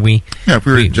and I, we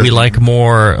like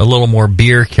a little more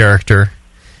beer character,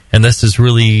 and this is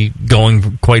really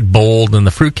going quite bold in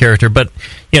the fruit character. But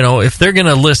if they're going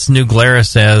to list New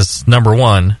Glarus as number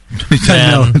one,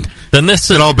 then this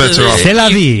is all bets are off.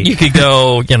 You could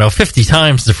go 50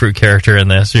 times the fruit character in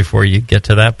this before you get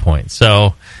to that point.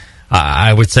 So.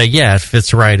 I would say, yeah, it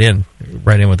fits right in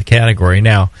with the category.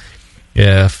 Now,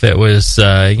 if it was,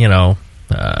 the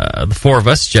four of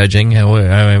us judging,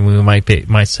 we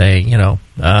might say,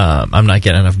 I'm not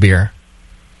getting enough beer.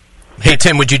 Hey,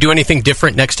 Tim, would you do anything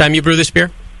different next time you brew this beer?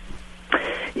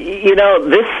 Again,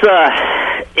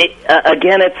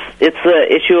 it's the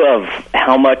issue of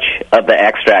how much of the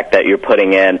extract that you're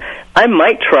putting in. I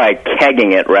might try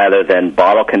kegging it rather than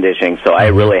bottle conditioning, so I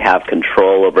really have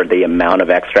control over the amount of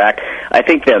extract. I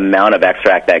think the amount of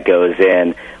extract that goes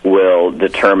in will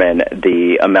determine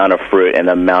the amount of fruit and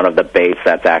the amount of the base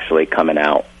that's actually coming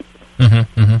out.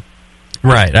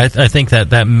 Right. I think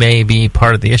that may be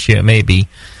part of the issue. It may be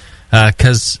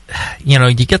because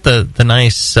you get the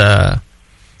nice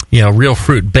real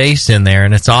fruit base in there,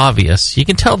 and it's obvious. You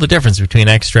can tell the difference between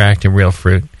extract and real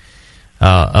fruit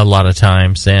a lot of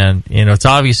times, and it's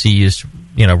obvious you used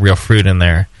real fruit in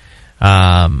there,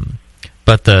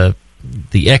 but the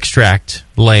extract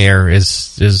layer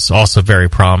is also very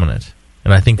prominent,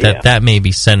 and I think that may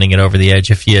be sending it over the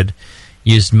edge. If you had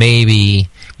used maybe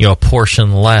a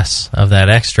portion less of that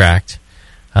extract,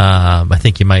 I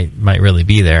think you might really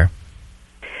be there.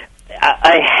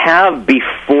 I have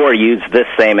before used this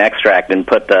same extract and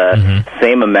put the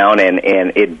same amount in,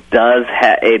 and it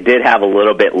did have a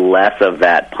little bit less of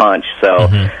that punch. So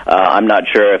I'm not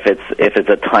sure if it's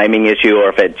a timing issue or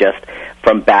if it just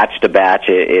from batch to batch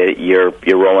you're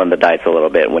rolling the dice a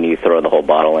little bit when you throw the whole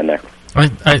bottle in there. I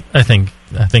think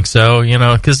so.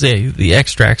 Because the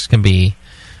extracts can be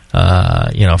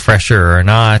fresher or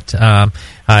not.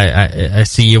 I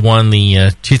see you won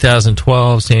the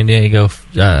 2012 San Diego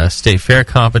State Fair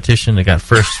competition. It got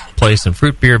first place in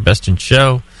fruit beer, best in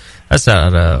show. That's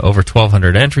out over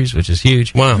 1,200 entries, which is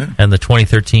huge. Wow. And the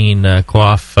 2013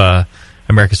 QOF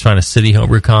America's Finest City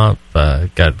Homebrew Comp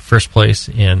got first place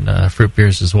in fruit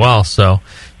beers as well. So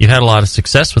you've had a lot of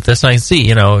success with this. And I can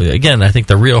see, again, I think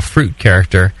the real fruit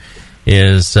character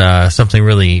is something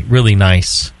really, really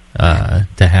nice to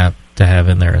have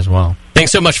in there as well.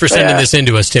 Thanks so much for sending this in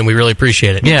to us, Tim. We really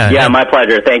appreciate it. Yeah, my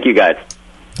pleasure. Thank you, guys.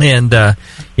 And,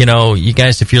 you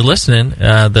guys, if you're listening,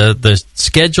 the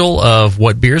schedule of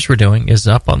what beers we're doing is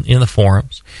up in the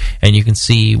forums, and you can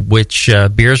see which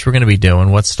beers we're going to be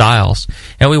doing, what styles,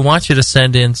 and we want you to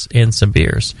send in some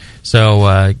beers.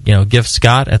 So, give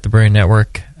Scott at the Brewing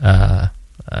Network an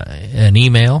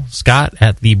email,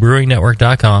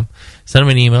 scott@thebrewingnetwork.com. Send him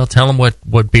an email. Tell him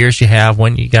what beers you have.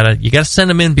 When you gotta send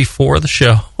them in before the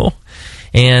show,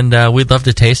 and we'd love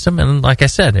to taste them. And like I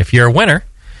said, if you're a winner,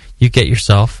 you get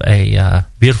yourself a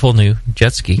beautiful new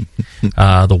jet ski.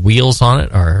 The wheels on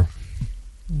it are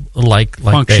like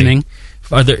functioning.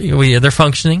 They're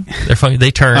functioning.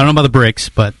 They turn. I don't know about the brakes,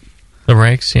 but the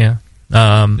brakes, yeah.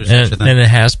 And it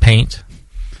has paint.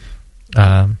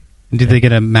 Did they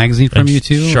get a magazine from you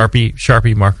too?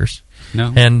 Sharpie markers.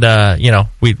 No. And,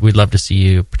 we'd love to see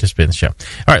you participate in the show. All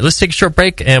right, let's take a short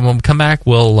break, and when we come back,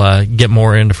 we'll get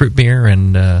more into fruit beer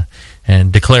and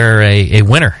declare a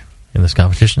winner in this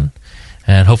competition.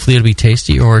 And hopefully it'll be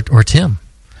Tasty or Tim.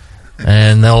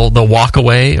 And they'll walk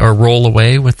away or roll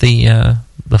away with the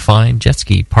fine jet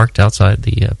ski parked outside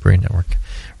the Brewing Network.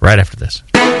 right after this.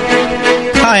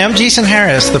 Hi, I'm Jason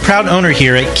Harris, the proud owner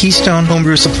here at Keystone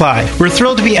Homebrew Supply. We're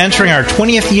thrilled to be entering our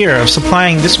 20th year of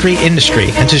supplying this great industry,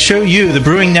 and to show you, the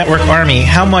Brewing Network Army,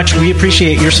 how much we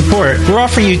appreciate your support, we're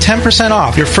offering you 10%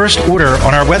 off your first order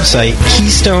on our website,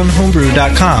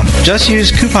 KeystoneHomebrew.com. Just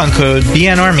use coupon code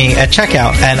BNARMY at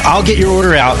checkout, and I'll get your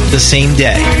order out the same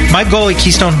day. My goal at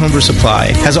Keystone Homebrew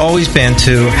Supply has always been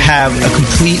to have a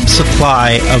complete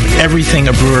supply of everything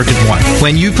a brewer could want.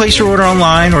 When you place your order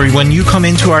online or when you come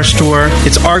into our store,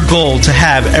 it's our goal to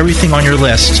have everything on your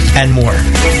list and more.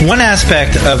 One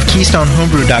aspect of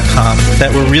KeystoneHomebrew.com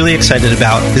that we're really excited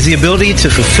about is the ability to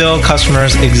fulfill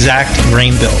customers' exact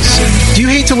grain bills. Do you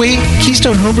hate to wait?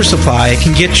 Keystone Homebrew Supply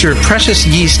can get your precious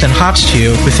yeast and hops to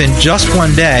you within just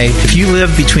one day if you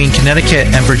live between Connecticut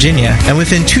and Virginia, and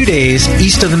within 2 days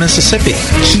east of the Mississippi.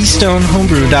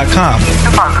 KeystoneHomebrew.com.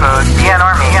 Coupon code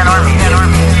BNARMY.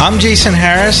 I'm Jason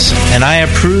Harris, and I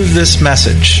approve this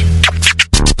message.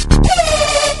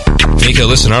 Nico,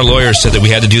 listen, our lawyers said that we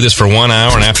had to do this for 1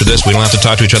 hour, and after this, we don't have to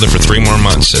talk to each other for 3 more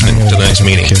months to the next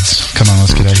meeting. Kids, come on,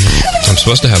 let's get out of here. I'm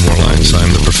supposed to have more lines.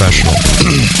 I'm the professional.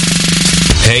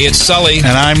 Hey, it's Sully.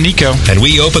 And I'm Nico. And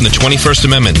we opened the 21st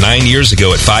Amendment 9 years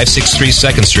ago at 563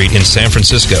 2nd Street in San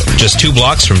Francisco, just 2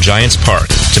 blocks from Giants Park,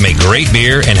 to make great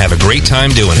beer and have a great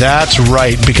time doing it. That's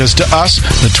right, because to us,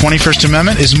 the 21st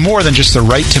Amendment is more than just the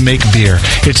right to make beer.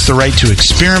 It's the right to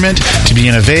experiment, to be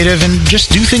innovative, and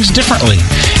just do things differently.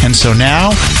 And so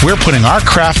now, we're putting our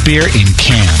craft beer in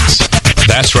cans.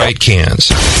 That's right,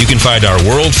 cans. You can find our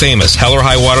world-famous Hell or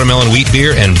High Watermelon Wheat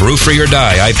Beer and Brew Free or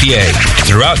Die IPA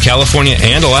throughout California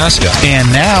and Alaska. And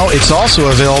now it's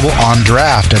also available on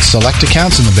draft at select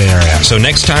accounts in the Bay Area. So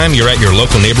next time you're at your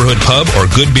local neighborhood pub or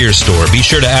good beer store, be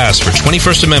sure to ask for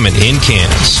 21st Amendment in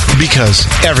cans. Because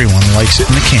everyone likes it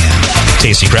in a can.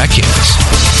 Tasty crack cans.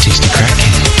 Tasty crack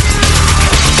cans.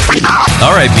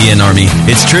 All right, BN Army,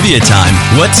 it's trivia time.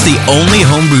 What's the only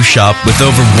homebrew shop with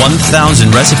over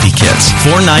 1,000 recipe kits,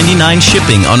 $4.99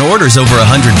 shipping on orders over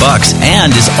 $100,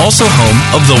 and is also home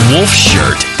of the Wolf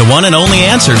Shirt? The one and only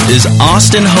answer is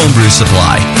Austin Homebrew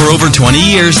Supply. For over 20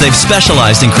 years, they've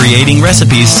specialized in creating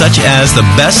recipes such as the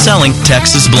best-selling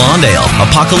Texas Blonde Ale,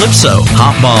 Apocalypso,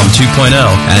 Hot Bomb 2.0,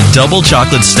 and Double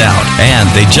Chocolate Stout. And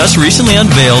they just recently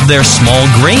unveiled their small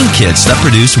grain kits that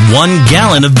produce 1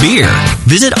 gallon of beer.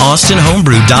 Visit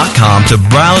AustinHomebrew.com to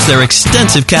browse their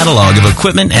extensive catalog of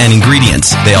equipment and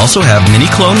ingredients. They also have mini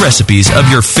clone recipes of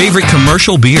your favorite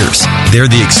commercial beers. They're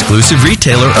the exclusive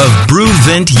retailer of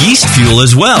BrewVent Yeast Fuel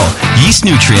as well, Yeast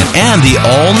Nutrient, and the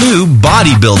all-new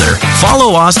Bodybuilder.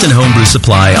 Follow Austin Homebrew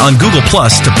Supply on Google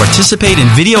Plus to participate in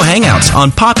video hangouts on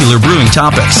popular brewing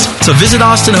topics. So visit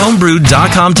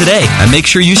AustinHomebrew.com today and make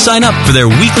sure you sign up for their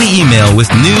weekly email with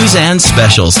news and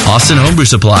specials. Austin Homebrew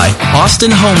Supply,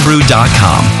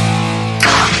 AustinHomebrew.com.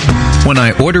 When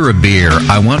I order a beer,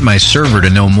 I want my server to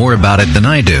know more about it than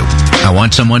I do. I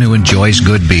want someone who enjoys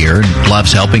good beer and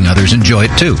loves helping others enjoy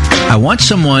it too. I want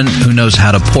someone who knows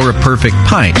how to pour a perfect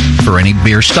pint for any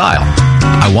beer style.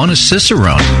 I want a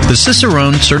Cicerone. The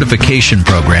Cicerone certification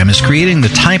program is creating the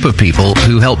type of people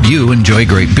who help you enjoy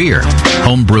great beer.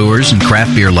 Home brewers and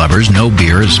craft beer lovers know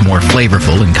beer is more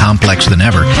flavorful and complex than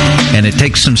ever, and it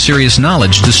takes some serious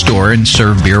knowledge to store and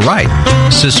serve beer right.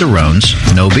 Cicerones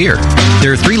know beer.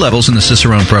 There are 3 levels in the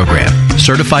Cicerone program: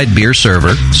 Certified Beer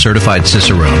Server, Certified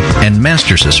Cicerone, and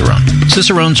Master Cicerone.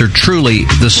 Cicerones are truly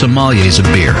the sommeliers of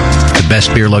beer. The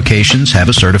best beer locations have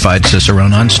a certified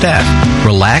Cicerone on staff.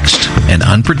 Relaxed and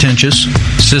unpretentious,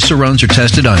 Cicerones are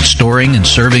tested on storing and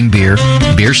serving beer,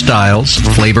 beer styles,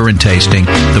 flavor and tasting,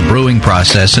 the brewing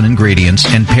process and ingredients,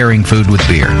 and pairing food with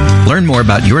beer. Learn more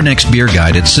about your next beer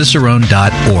guide at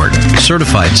cicerone.org.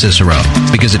 Certified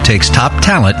Cicerone, because it takes top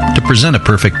talent to present a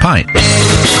perfect pint.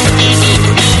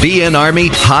 BN Army,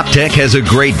 HopTech has a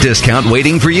great discount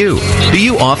waiting for you. Do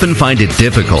you often find it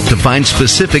difficult to find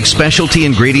specific specialty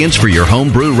ingredients for your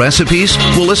homebrew recipes?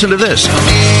 Well, listen to this.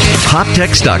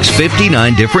 HopTech stocks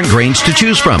 59 different grains to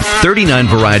choose from, 39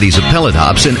 varieties of pellet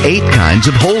hops, and 8 kinds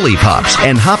of whole leaf hops.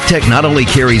 And HopTech not only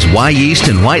carries Y yeast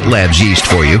and White Labs yeast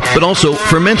for you, but also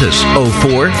Fermentus,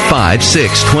 04, 5,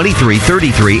 6, 23,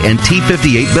 33, and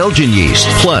T58 Belgian yeast,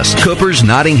 plus Cooper's,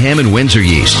 Nottingham, and Windsor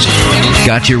yeasts.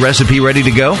 Got your recipe ready to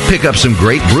go? Pick up some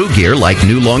great brew gear like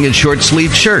new long and short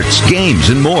sleeve shirts, games,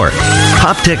 and more.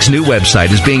 HopTech's new website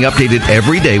is being updated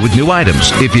every day with new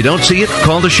items. If you don't see it,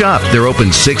 call the shop. They're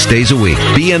open 6 days a week.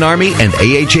 BN Army and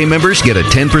AHA members get a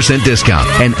 10% discount,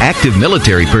 and active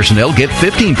military personnel get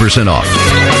 15% off.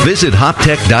 Visit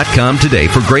HopTech.com today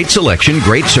for great selection,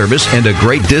 great service, and a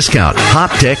great discount.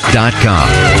 HopTech.com.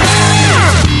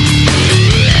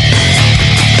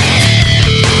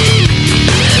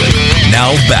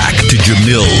 Now back to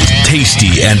Jamil,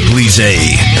 Tasty, and Plise.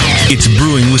 It's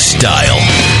Brewing with Style.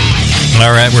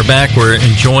 All right, we're back. We're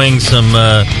enjoying some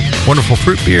wonderful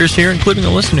fruit beers here, including a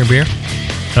listener beer.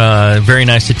 Very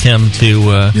nice of Tim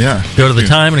to go to the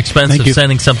time and expense of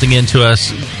sending something in to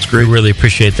us. It's great. We really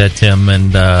appreciate that, Tim,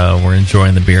 and we're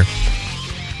enjoying the beer.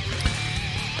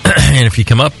 And if you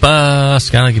come up,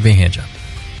 Scott, I'll give you a hand job.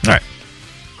 All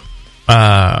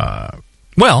right.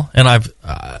 Well, and I've,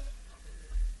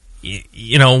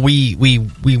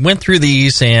 we went through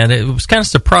these, and it was kind of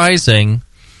surprising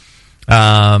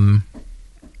what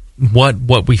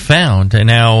we found. And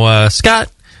now,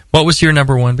 Scott, what was your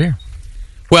number one beer?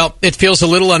 Well, it feels a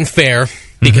little unfair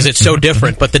because it's so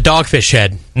different, but the Dogfish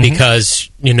Head, because,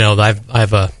 I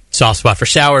have a soft spot for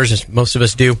sours, as most of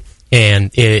us do, and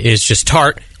it is just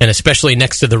tart, and especially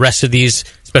next to the rest of these,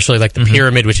 especially like the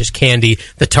Pyramid, which is candy,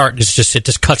 the tart is it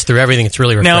just cuts through everything. It's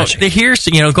really refreshing. Now, here's,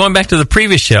 going back to the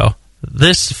previous show,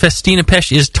 this Festina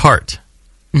Pesh is tart.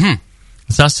 Mm-hmm.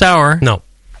 It's not sour. No.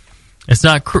 It's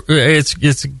not.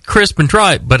 It's crisp and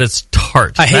dry, but it's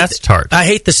tart. That's tart. I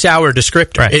hate the sour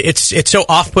descriptor. Right. It's so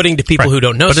off-putting to people who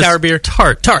don't know sour beer.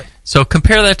 Tart. So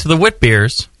compare that to the wit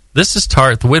beers. This is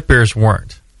tart. The wit beers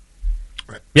weren't.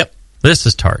 Right. Yep. This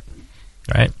is tart.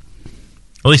 Right.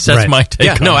 At least that's my take.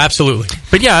 Yeah. No. Absolutely.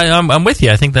 But yeah, I'm with you.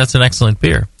 I think that's an excellent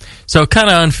beer. So kind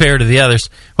of unfair to the others.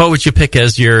 What would you pick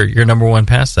as your number one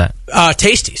past that?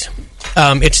 Tasties.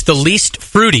 It's the least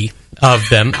fruity of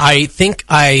them. I think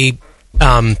I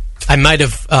might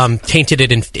have tainted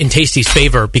it in Tasty's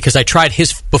favor because I tried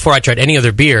his before I tried any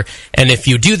other beer. And if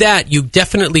you do that, you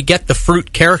definitely get the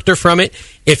fruit character from it.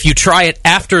 If you try it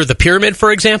after the Pyramid,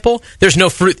 for example, there's no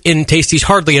fruit in Tasty's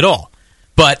hardly at all.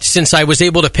 But since I was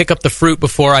able to pick up the fruit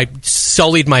before I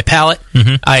sullied my palate,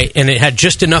 and it had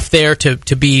just enough there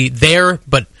to be there,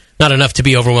 but not enough to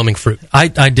be overwhelming fruit.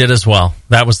 I did as well.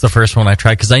 That was the first one I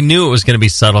tried because I knew it was going to be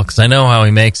subtle because I know how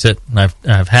he makes it, and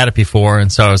I've had it before, and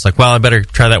so I was like, well, I better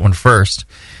try that one first.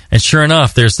 And sure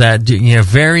enough, there's that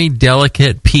very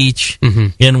delicate peach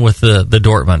in with the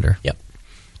Dortmunder. Yep.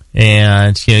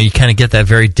 And you kind of get that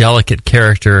very delicate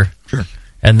character. Sure.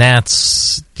 And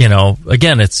that's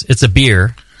again, it's a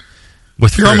beer.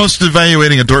 You're almost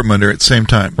evaluating a Dortmunder at the same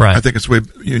time. Right. I think it's when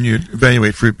you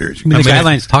evaluate fruit beers. The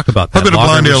guidelines talk about that. How good a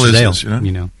blonde ale is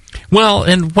this, Well,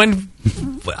 and when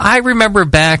I remember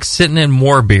back sitting in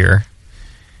More Beer,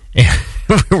 and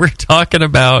we were talking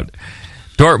about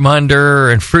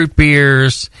Dortmunder and fruit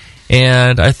beers,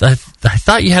 and I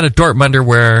thought you had a Dortmunder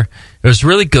where it was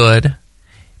really good,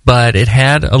 but it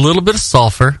had a little bit of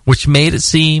sulfur, which made it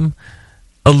seem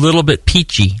a little bit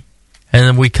peachy. And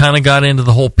then we kind of got into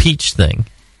the whole peach thing.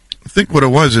 I think what it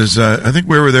was is, I think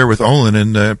we were there with Olin,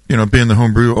 and being the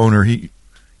homebrew owner, he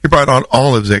brought out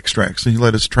all of his extracts, and he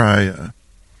let us try a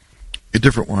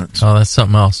different ones. Oh, that's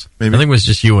something else. Maybe. I think it was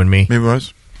just you and me. Maybe it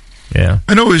was. Yeah.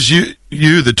 I know it was you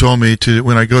that told me to,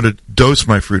 when I go to dose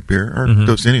my fruit beer, or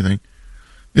dose anything,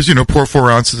 is, pour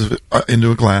 4 ounces of it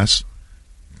into a glass.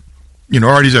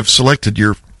 Already have selected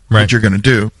what you're going to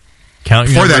do. Count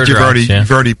your Before that, drops, you've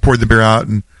already poured the beer out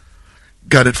and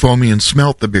got it foamy and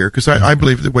smelt the beer, because I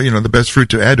believe that the best fruit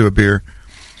to add to a beer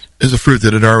is a fruit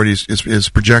that it already is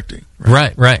projecting.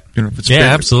 Right. If it's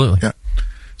yeah, absolutely. Yeah.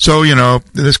 So in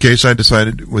this case, I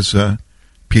decided it was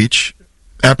peach.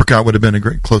 Apricot would have been a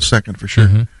great close second for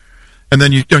sure. And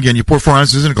then you pour 4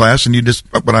 ounces in a glass, and you just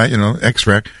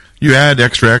extract. You add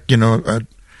extract, a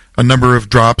number of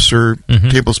drops or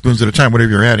tablespoons at a time,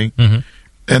 whatever you're adding,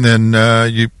 and then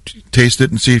you taste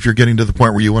it and see if you're getting to the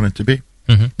point where you want it to be.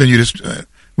 Then you just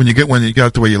when you got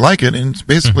it the way you like it, and it's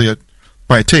basically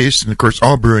by taste, and of course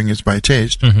all brewing is by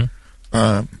taste.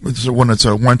 So when it's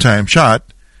a one-time shot,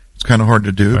 it's kind of hard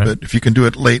to do. Right. But if you can do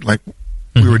it late, like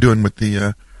we were doing with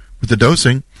the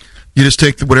dosing, you just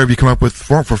take whatever you come up with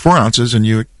for 4 ounces, and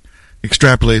you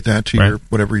extrapolate that to your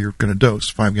whatever you're going to dose,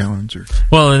 5 gallons or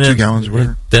 2 gallons or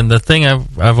whatever. Then the thing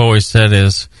I've always said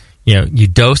is, you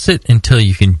dose it until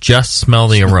you can just smell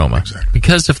the aroma. Exactly.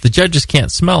 Because if the judges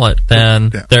can't smell it,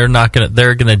 then they're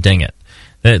gonna ding it.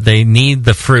 They need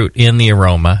the fruit in the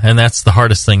aroma, and that's the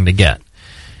hardest thing to get.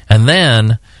 And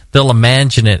then they'll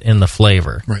imagine it in the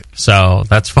flavor. Right. So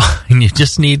that's fine. You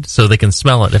just need so they can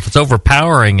smell it. If it's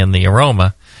overpowering in the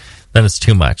aroma, then it's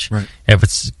too much. Right. If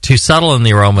it's too subtle in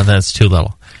the aroma, then it's too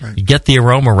little. Right. You get the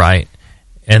aroma right,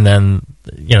 and then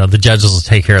the judges will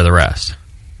take care of the rest.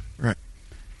 Right.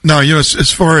 Now,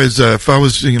 as far as if I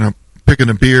was picking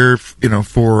a beer,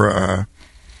 for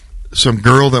some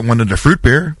girl that wanted a fruit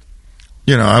beer,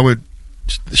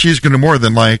 she's going to more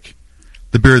than like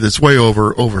the beer that's way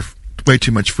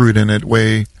too much fruit in it,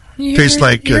 tastes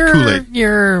like Kool-Aid.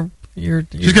 You're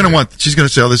She's going to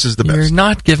say, "Oh, this is the best." You're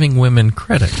not giving women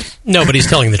credit. No, but he's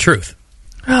telling the truth.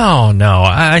 Oh no,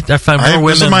 I find more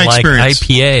women like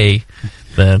IPA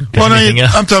than anything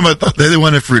else. I'm talking about they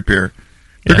want a fruit beer.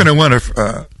 They're going to want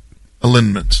a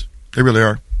Lindemans. They really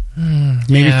are.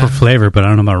 Maybe for flavor, but I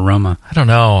don't know about aroma. I don't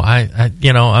know.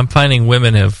 I'm finding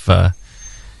women have,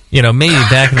 maybe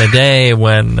back in the day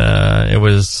when it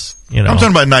was, I'm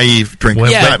talking about naive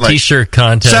drinkers. Yeah, T-shirt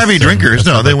contests. Savvy drinkers.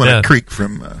 No, they want a creek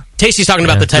from. Tasty's talking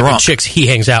about the type of chicks he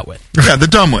hangs out with. Yeah, the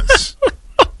dumb ones.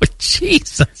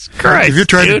 Jesus Christ! Have you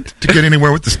tried to get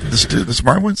anywhere with the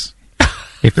smart ones?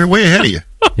 They're way ahead of you.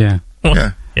 Yeah.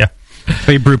 Yeah.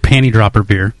 They brew panty dropper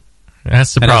beer.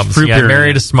 That's the problem. See, I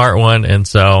married a smart one, and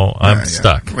so I'm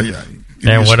stuck. Well, yeah.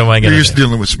 And what am I going to do? You're used to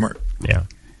dealing with smart. Yeah.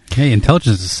 Hey,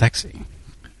 intelligence is sexy.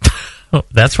 Oh,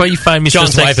 that's why you find me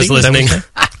John's so sexy? wife is listening.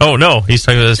 Oh, no. He's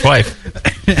talking about his wife.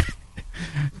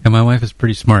 And my wife is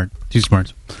pretty smart. 2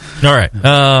 smarts. All right.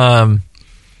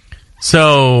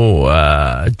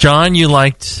 So, John, you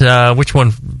liked which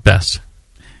one best?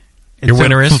 Your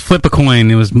winner is? Flip a coin.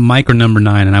 It was Mike or number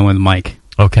 9, and I went with Mike.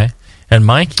 Okay. And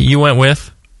Mike, you went with?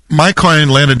 My coin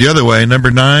landed the other way,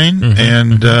 number 9,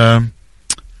 and I'm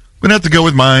going to have to go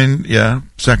with mine,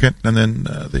 second, and then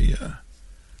I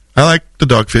like the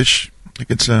Dogfish. I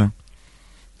think it's a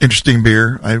interesting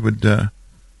beer. I would buy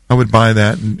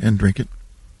that and drink it.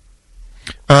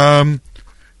 That's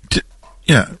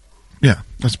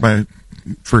my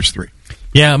first 3.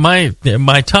 Yeah, my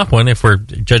top one, if we're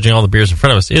judging all the beers in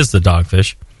front of us, is the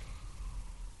Dogfish.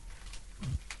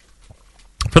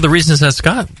 For the reasons that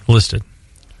Scott listed.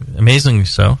 Amazingly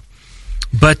so.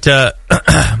 But, the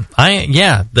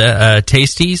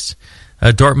Tasty's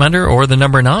Dortmunder or the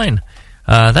number 9.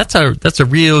 That's a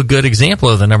real good example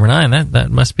of the number 9.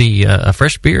 That must be a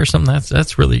fresh beer or something.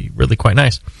 That's really, really quite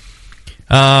nice.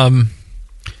 I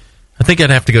think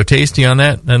I'd have to go Tasty on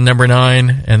that, and number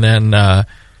 9, and then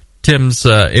Tim's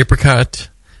Apricot,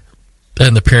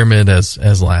 and the Pyramid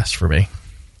as last for me.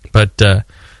 But the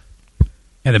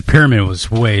Pyramid was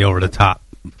way over the top.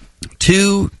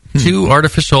 Too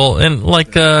artificial, and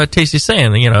like Tasty's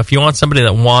saying, if you want somebody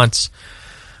that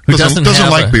who doesn't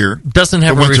like beer, doesn't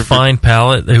have a refined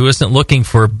palate, who isn't looking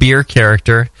for beer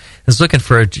character, is looking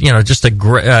for just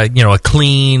a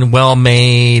clean, well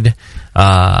made,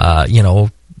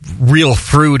 real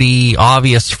fruity,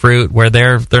 obvious fruit where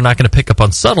they're not going to pick up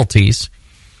on subtleties.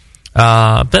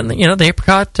 Then the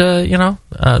apricot,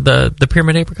 the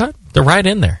Pyramid Apricot, they're right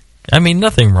in there. I mean,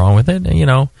 nothing wrong with it.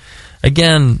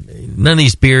 Again, none of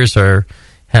these beers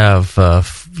have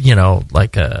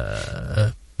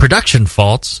production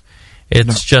faults.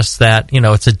 It's just that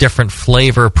it's a different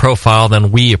flavor profile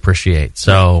than we appreciate.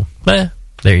 So there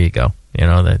you go.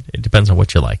 It depends on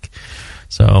what you like.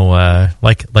 So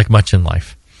like much in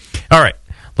life. All right,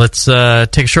 let's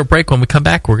take a short break. When we come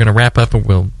back, we're going to wrap up and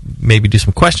we'll maybe do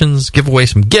some questions, give away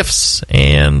some gifts,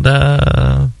 and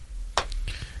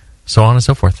so on and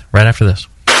so forth. Right after this.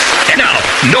 And now,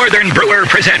 Northern Brewer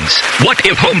presents What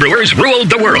If Homebrewers Ruled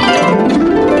the World?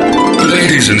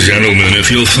 Ladies and gentlemen,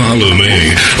 if you'll follow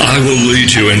me, I will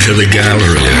lead you into the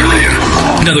gallery area.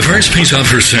 Now, the first piece up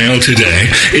for sale today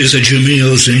is a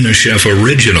Jamil Zainashev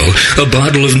original, a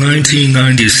bottle of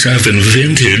 1997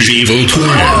 vintage Evil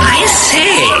Twin. I say.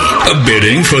 A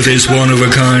bidding for this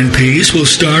one-of-a-kind piece will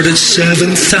start at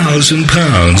 £7,000.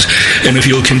 And if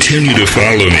you'll continue to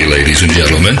follow me, ladies and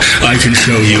gentlemen, I can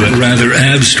show you a rather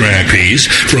abstract piece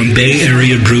from Bay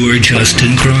Area brewer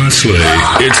Justin Crossley.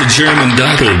 It's a German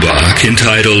Doppelbock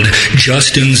entitled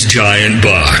Justin's Giant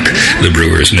Bock. The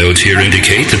brewer's notes here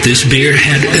indicate that this beer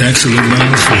had excellent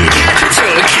mouthfeel.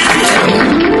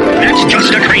 That's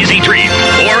just a crazy dream.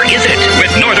 Or is it? With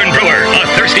Northern Brewer, a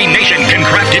thirsty nation can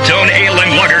craft its own ale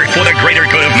and lager for the greater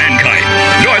good of mankind.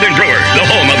 Northern Brewer, the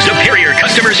home of superior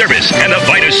customer service and the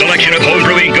finest selection of home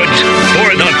brewing goods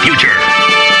for the future.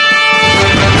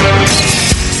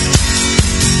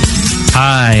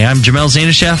 Hi, I'm Jamil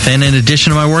Zainashev, and in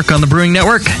addition to my work on the Brewing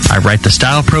Network, I write the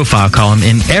Style Profile column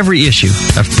in every issue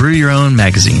of Brew Your Own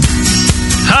magazine.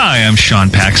 Hi, I'm Sean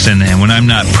Paxton, and when I'm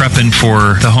not prepping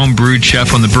for the Homebrewed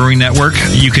Chef on the Brewing Network,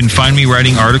 you can find me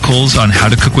writing articles on how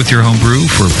to cook with your homebrew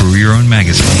for Brew Your Own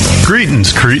magazine.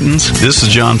 Greetings, cretins. This is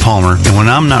John Palmer, and when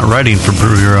I'm not writing for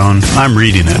Brew Your Own, I'm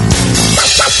reading it.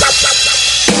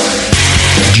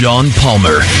 John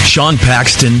Palmer, Sean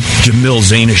Paxton, Jamil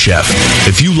Zainasheff.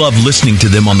 If you love listening to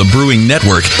them on the Brewing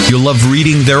Network, you'll love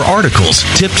reading their articles,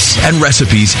 tips, and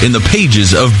recipes in the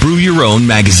pages of Brew Your Own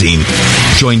magazine.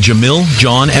 Join Jamil,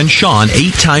 John, and Sean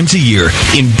 8 times a year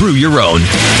in Brew Your Own.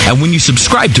 And when you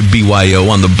subscribe to BYO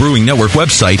on the Brewing Network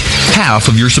website, half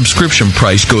of your subscription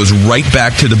price goes right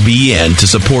back to the BN to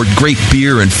support great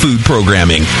beer and food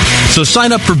programming. So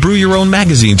sign up for Brew Your Own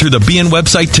magazine through the BN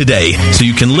website today so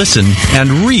you can listen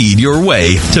and read your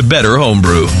way to better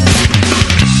homebrew.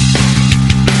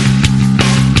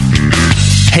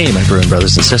 Hey, my brewing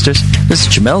brothers and sisters. This is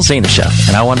Jamil Zainasheff,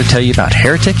 and I want to tell you about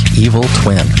Heretic Evil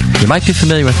Twin. You might be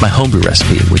familiar with my homebrew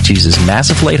recipe, which uses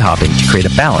massive late hopping to create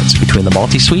a balance between the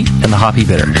malty sweet and the hoppy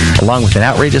bitter, along with an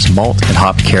outrageous malt and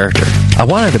hop character. I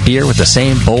wanted a beer with the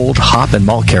same bold hop and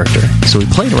malt character, so we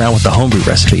played around with the homebrew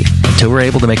recipe until we were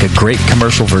able to make a great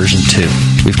commercial version too.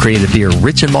 We've created a beer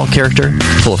rich in malt character,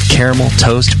 full of caramel,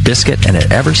 toast, biscuit, and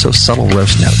an ever so subtle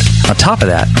roast note. On top of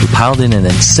that, we piled in an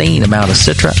insane amount of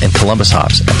Citra and Columbus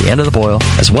hops at the end of the boil,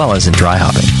 as well as in dry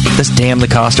hopping. This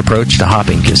damn-the-cost approach to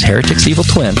hopping gives Heretic's Evil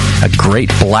Twin a great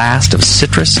blast of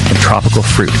citrus and tropical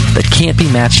fruit that can't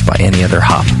be matched by any other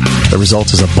hop. The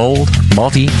result is a bold,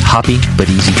 malty, hoppy, but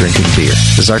easy-drinking beer.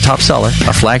 This is our top seller,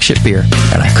 our flagship beer,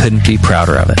 and I couldn't be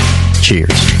prouder of it.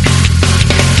 Cheers.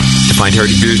 To find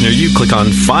Heretic beers near you, click on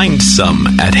Find Some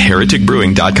at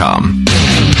hereticbrewing.com.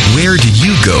 Where do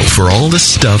you go for all the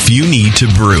stuff you need to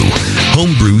brew?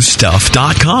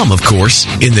 Homebrewstuff.com, of course.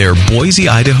 In their Boise,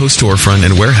 Idaho storefront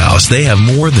and warehouse, they have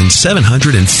more than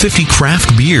 750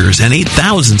 craft beers and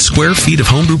 8,000 square feet of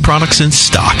homebrew products in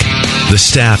stock. The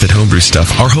staff at Homebrew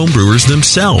Stuff are homebrewers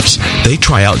themselves. They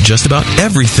try out just about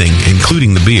everything,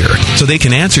 including the beer, so they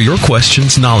can answer your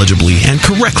questions knowledgeably and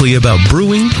correctly about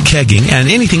brewing, kegging, and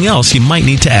anything else you might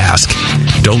need to ask.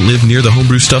 Don't live near the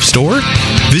Homebrew Stuff store?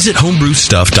 Visit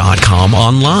homebrewstuff.com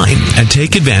online and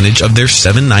take advantage of their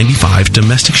 $7.95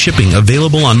 domestic shipping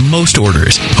available on most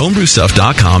orders.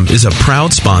 Homebrewstuff.com is a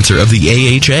proud sponsor of the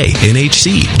AHA,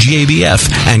 NHC, GABF,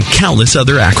 and countless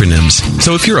other acronyms.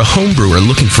 So if you're a homebrewer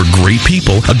looking for great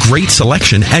people, a great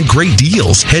selection, and great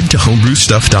deals, head to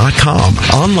homebrewstuff.com,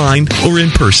 online or in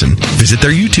person. Visit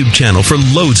their YouTube channel for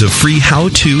loads of free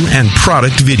how-to and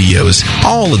product videos.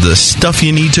 All of the stuff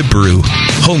you need to brew.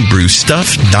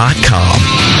 homebrewstuff.com.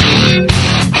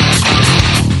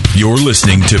 You're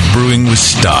listening to Brewing with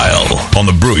Style on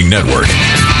the Brewing Network.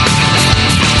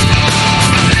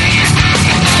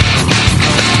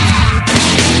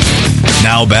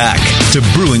 Now back to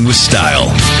Brewing with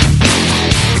Style.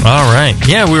 All right.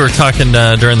 Yeah, we were talking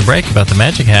during the break about the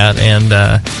Magic Hat and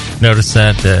noticed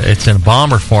that it's in a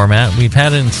bomber format. We've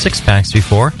had it in 6-packs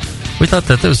before. We thought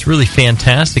that was really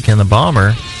fantastic in the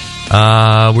bomber.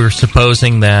 We were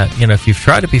supposing that, if you've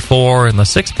tried it before in the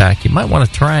 6-pack, you might want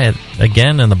to try it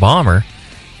again in the bomber.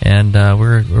 And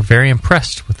we're very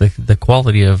impressed with the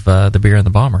quality of the beer in the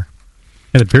bomber.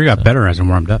 Yeah, the beer got better as it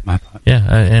warmed up, I thought. Yeah.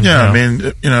 I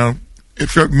mean,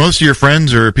 if most of your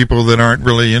friends are people that aren't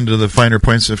really into the finer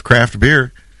points of craft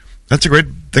beer, that's a great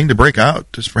thing to break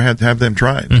out, just for have them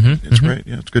try it. Mm-hmm, it's great.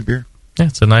 Yeah, it's good beer. Yeah,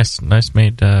 it's a nice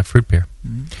made fruit beer.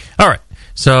 Mm-hmm. All right.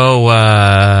 So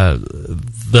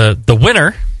the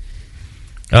winner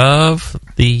of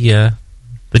the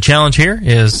challenge here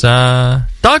is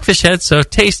Dogfish Head. So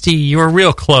Tasty, you were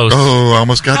real close. Oh, I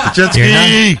almost got the jet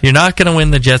ski. You're not going to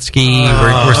win the jet ski.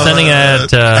 We're sending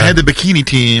it. I had the bikini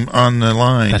team on the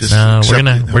line.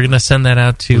 We're gonna send that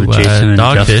out to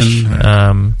Dogfish.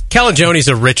 Calagioni's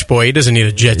a rich boy. He doesn't need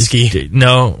a jet ski.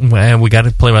 No, we got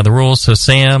to play by the rules. So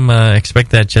Sam,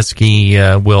 expect that jet ski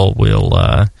will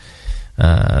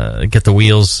get the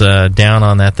wheels down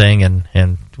on that thing,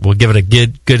 and we'll give it a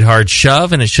good hard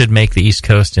shove, and it should make the East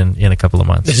Coast in a couple of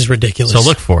months. This is ridiculous. So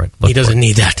look for it. He doesn't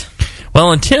need that.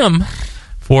 Well, and Tim,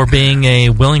 for being a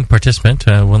willing participant,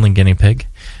 a willing guinea pig,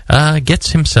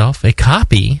 gets himself a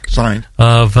copy signed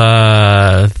of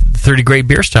 30 great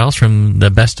beer styles from the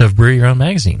Best of Brew Your Own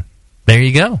magazine. There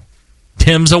you go.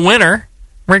 Tim's a winner,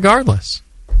 regardless.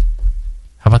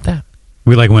 How about that?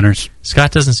 We like winners.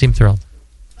 Scott doesn't seem thrilled.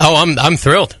 Oh, I'm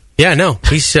thrilled. Yeah, no,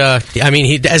 he's. He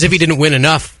as if he didn't win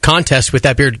enough contests with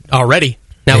that beer already.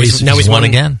 Now he's won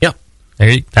again. Yeah,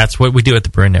 that's what we do at the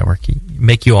Brewing Network.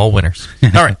 Make you all winners.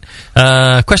 All right.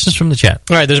 Questions from the chat.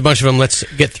 All right, there's a bunch of them. Let's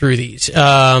get through these.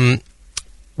 Why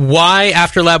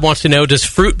Afterlab wants to know: does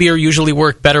fruit beer usually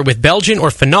work better with Belgian or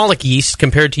phenolic yeast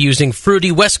compared to using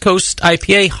fruity West Coast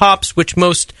IPA hops, which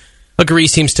most agree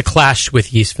seems to clash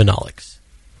with yeast phenolics?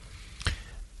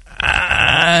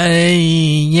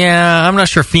 Yeah, I'm not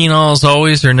sure phenols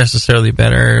always are necessarily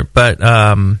better, but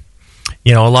a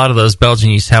lot of those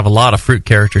Belgian yeasts have a lot of fruit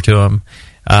character to them.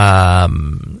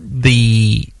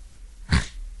 The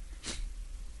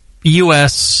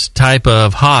U.S. type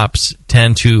of hops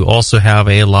tend to also have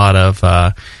a lot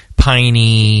of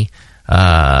piney,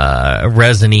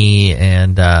 resiny,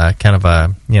 and kind of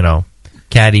a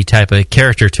caddy type of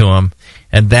character to them,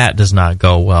 and that does not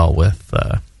go well with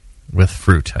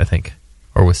fruit, I think,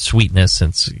 or with sweetness,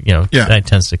 since that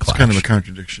tends to clash. It's kind of a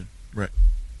contradiction, right?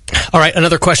 All right,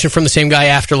 another question from the same guy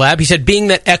after lab. He said, being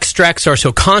that extracts are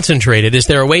so concentrated, is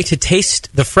there a way to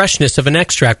taste the freshness of an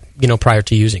extract, prior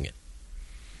to using it?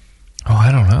 Oh,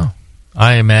 I don't know.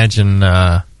 I imagine,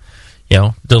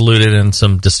 diluted in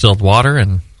some distilled water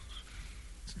and.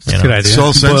 That's a good idea. It's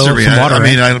all sensory. Without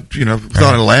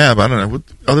a lab, I don't know.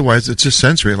 Otherwise, it's just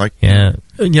sensory. One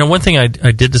thing I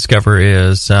did discover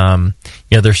is,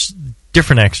 there's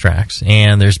different extracts,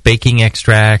 and there's baking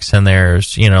extracts, and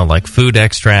there's like food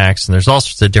extracts, and there's all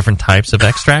sorts of different types of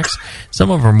extracts.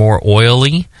 Some of them are more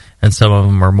oily, and some of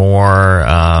them are more,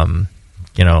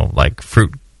 like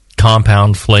fruit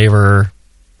compound flavor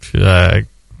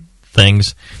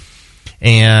things,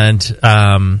 and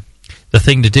the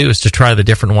thing to do is to try the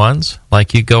different ones.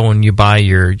 Like you go and you buy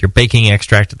your baking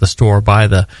extract at the store, buy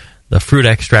the fruit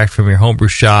extract from your homebrew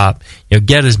shop.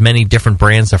 Get as many different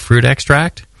brands of fruit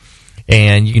extract,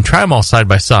 and you can try them all side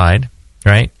by side,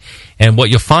 right? And what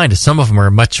you'll find is some of them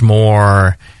are much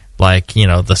more like,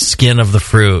 the skin of the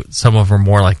fruit. Some of them are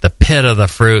more like the pit of the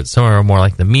fruit. Some of them are more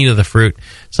like the meat of the fruit.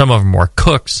 Some of them are more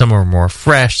cooked. Some of them are more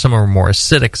fresh. Some of them are more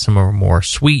acidic. Some of them are more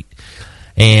sweet.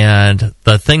 And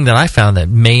the thing that I found that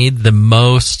made the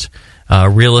most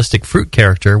realistic fruit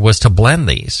character was to blend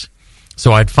these.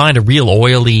 So I'd find a real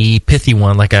oily, pithy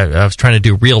one, like I was trying to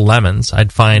do real lemons.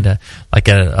 I'd find a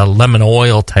lemon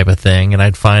oil type of thing, and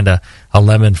I'd find a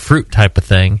lemon fruit type of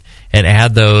thing, and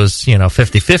add those,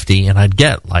 50-50, and I'd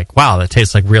get like, wow, that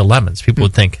tastes like real lemons. People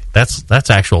would think that's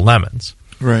actual lemons.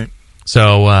 Right.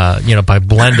 So, by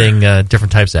blending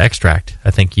different types of extract, I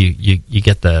think you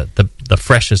get the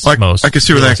freshest, most. I can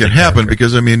see where that can happen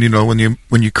because, when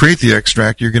you create the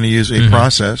extract, you're going to use a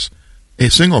process, a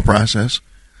single process,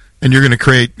 and you're going to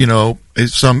create,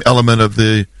 some element of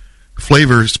the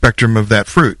flavor spectrum of that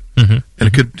fruit. And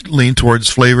it could lean towards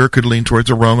flavor, could lean towards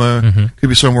aroma, could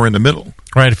be somewhere in the middle.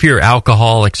 Right. If you're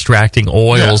alcohol extracting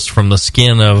oils from the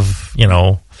skin of,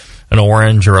 an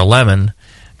orange or a lemon,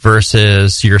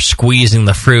 versus you're squeezing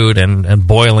the fruit and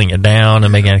boiling it down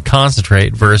and making it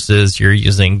concentrate, versus you're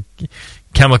using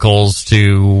chemicals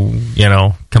to,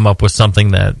 come up with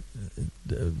something that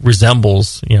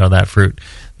resembles, that fruit.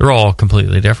 They're all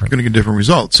completely different. You're going to get different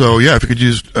results. So, if you could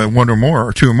use one or more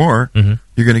or two or more,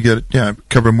 you're going to get,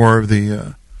 cover more of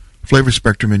the flavor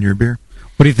spectrum in your beer.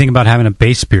 What do you think about having a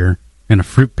base beer and a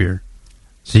fruit beer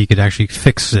so you could actually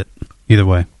fix it either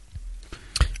way?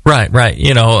 Right.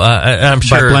 I'm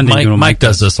sure Mike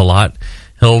does this a lot.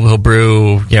 He'll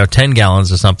brew 10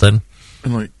 gallons or something,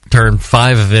 and turn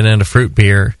 5 of it into fruit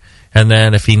beer, and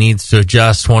then if he needs to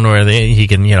adjust one way or the other, he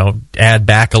can add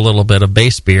back a little bit of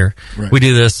base beer. Right. We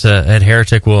do this at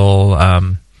Heretic.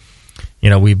 We'll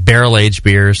we barrel age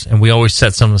beers, and we always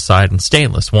set some aside in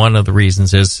stainless. One of the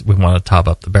reasons is we want to top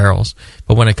up the barrels,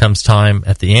 but when it comes time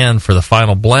at the end for the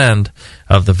final blend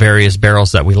of the various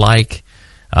barrels that we like,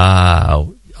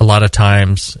 a lot of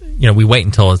times, we wait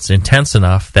until it's intense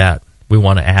enough that we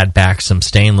want to add back some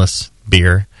stainless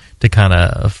beer to kind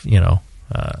of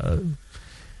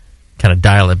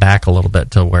dial it back a little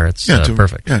bit to where it's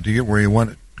perfect. Yeah, to get where you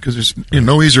want it, because there's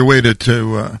no easier way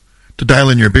to dial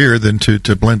in your beer than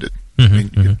to blend it. You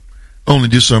can only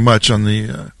do so much on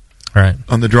the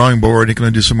on the drawing board. You can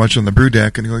only do so much on the brew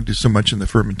deck, and you can only do so much in the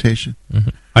fermentation.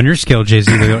 On your scale,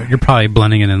 JZ, you're probably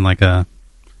blending it in like a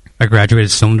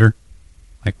graduated cylinder.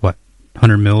 Like what,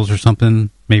 100 mils or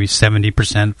something? Maybe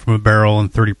 70% from a barrel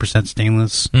and 30%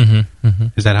 stainless.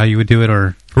 Is that how you would do it,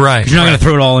 or right? You're not going to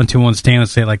throw it all into one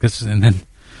stainless, say it like this, and then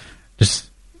just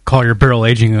call your barrel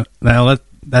aging.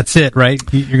 That's it, right?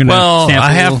 You're going to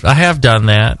sample. I have done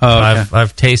that. Oh, okay.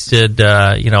 I've tasted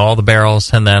all the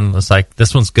barrels, and then it's like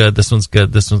this one's good, this one's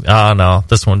good, this one. Oh no,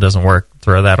 this one doesn't work.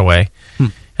 Throw that away.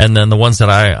 And then the ones that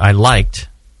I liked,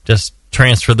 just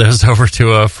transfer those over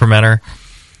to a fermenter.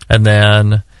 And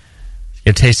then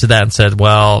you tasted that and said,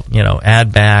 well,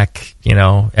 add back,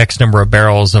 X number of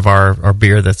barrels of our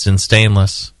beer that's in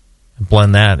stainless, and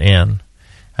blend that in.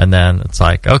 And then it's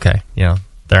like, okay,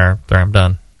 there I'm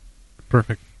done.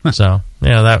 Perfect. So,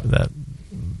 that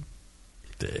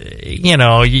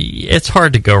it's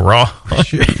hard to go wrong.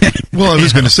 Well, I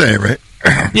was going to say, right?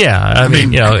 Yeah, I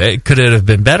mean, could it have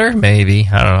been better? Maybe.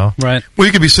 I don't know. Right. Well,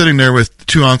 you could be sitting there with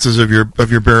 2 ounces of your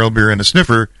barrel beer and a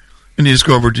sniffer, and you just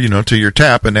go over to to your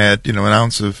tap and add an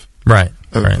ounce of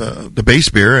the base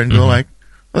beer and go like,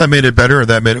 well, that made it better, or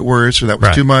that made it worse, or that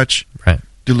was too much. Right.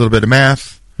 Do a little bit of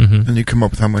math, and you come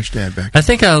up with how much to add back. I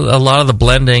think a lot of the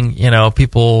blending,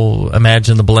 people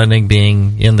imagine the blending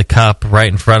being in the cup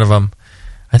right in front of them.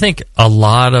 I think a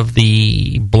lot of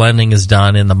the blending is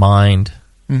done in the mind,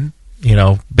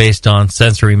 based on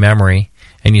sensory memory.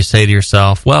 And you say to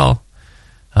yourself, well,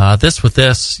 this with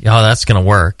this, that's going to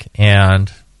work.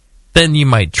 And then you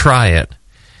might try it.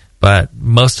 But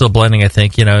most of the blending, I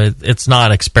think, it's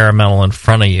not experimental in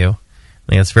front of you. I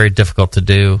think it's very difficult to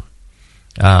do.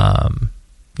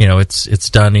 It's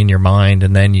done in your mind,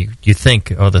 and then you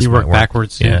think, oh, this might work. You work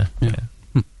backwards. Yeah.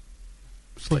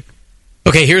 Slick.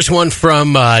 Okay, here's one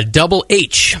from Double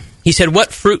H. He said,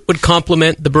 what fruit would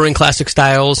complement the Brewing Classic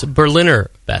Style's Berliner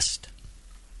best?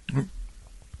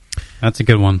 That's a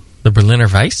good one. The Berliner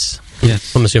Weiss?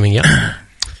 Yes. I'm assuming, yeah.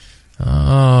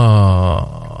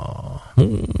 Now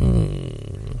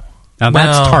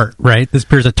that's tart, right? This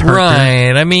beer's a tart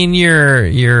right. beer. I mean,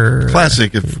 your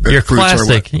classic, your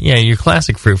classic, your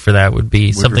classic fruit for that would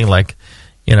be something like,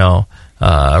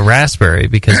 raspberry,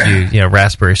 because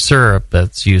raspberry syrup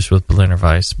that's used with Berliner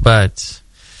Weiss. But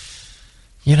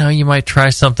you might try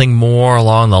something more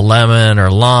along the lemon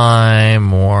or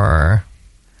lime, or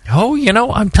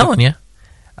I'm telling you,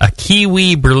 a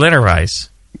kiwi Berliner Weiss.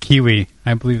 Kiwi,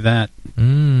 I believe that.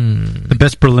 The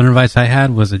best Berliner Weiss I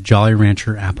had was a Jolly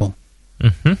Rancher apple. You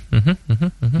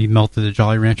melted the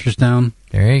Jolly Ranchers down.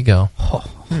 There you go.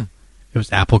 It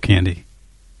was apple candy.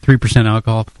 3%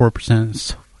 alcohol, 4%. It's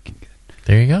so fucking good.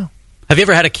 There you go. Have you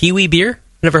ever had a kiwi beer?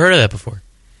 Never heard of that before.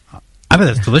 I bet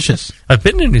that's delicious. I've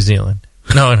been to New Zealand.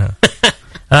 No.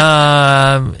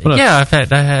 I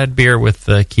had beer with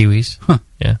kiwis. Huh.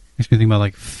 Yeah. Makes me think about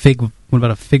like fig. What about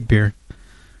a fig beer?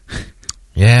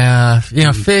 Yeah,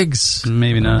 figs.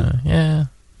 Maybe not. Yeah.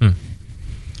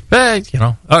 But,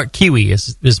 kiwi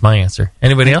is my answer.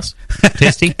 Anybody else?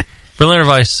 Tasty? Berliner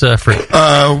Weiss fruit.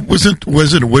 Was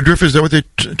it Woodruff? Is that what they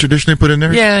traditionally put in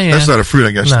there? Yeah. That's not a fruit,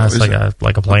 I guess. No, it's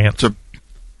like a plant. It's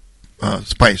a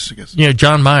spice, I guess.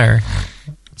 John Meyer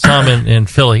saw him in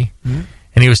Philly, and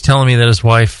he was telling me that his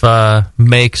wife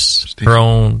makes her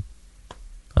own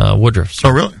Woodruff. Oh,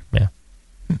 really? Yeah.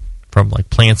 From like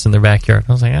plants in their backyard.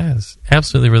 I was like, that's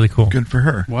absolutely really cool. Good for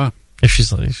her. Wow. If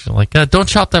she's like, don't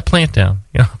chop that plant down.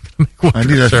 I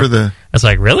need that for the. I was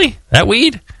like, really? That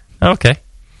weed? Okay.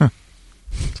 Huh.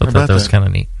 So I thought that was kind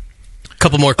of neat. A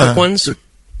couple more quick ones.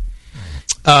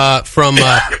 From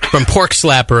Pork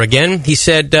Slapper again. He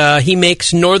said he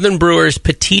makes Northern Brewer's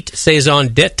Petite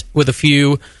Saison Dit with a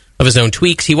few of his own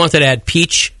tweaks. He wanted to add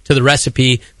peach to the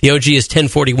recipe. The OG is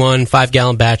 1041,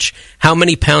 5-gallon batch. How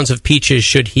many pounds of peaches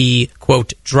should he,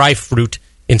 quote, dry fruit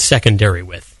in secondary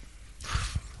with?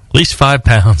 At least 5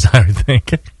 pounds, I would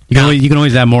think. You can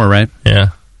always add more, right? Yeah.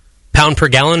 Pound per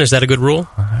gallon, is that a good rule?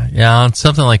 On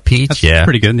something like peach, That's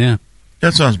pretty good, yeah.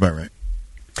 That sounds about right.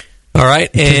 All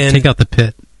right, and take out the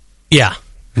pit. Yeah.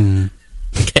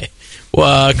 Okay.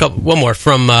 Well, one more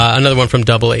from another one from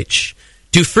Double H.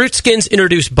 Do fruit skins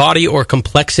introduce body or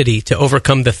complexity to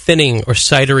overcome the thinning or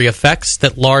cidery effects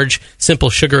that large, simple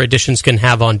sugar additions can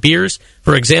have on beers?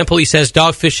 For example, he says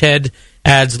Dogfish Head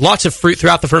adds lots of fruit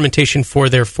throughout the fermentation for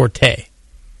their forte.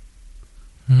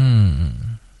 I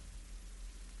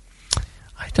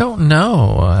don't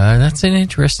know. That's an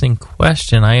interesting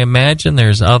question. I imagine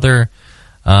there's other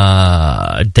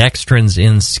dextrins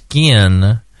in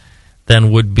skin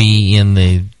than would be in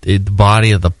the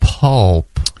body of the pulp.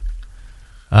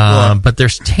 But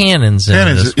there's tannins in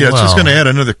it as well. It's just going to add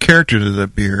another character to the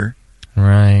beer.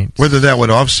 Right. Whether that would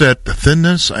offset the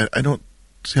thinness, I don't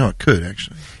see how it could,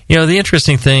 actually. The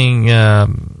interesting thing, I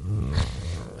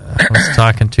was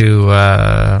talking to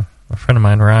a friend of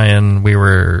mine, Ryan. We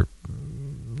were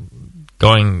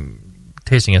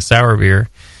tasting a sour beer.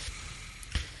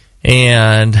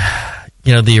 And,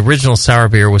 the original sour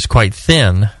beer was quite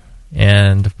thin.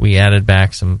 And we added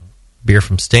back some beer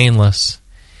from Stainless.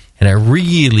 And it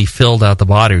really filled out the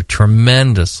body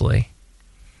tremendously.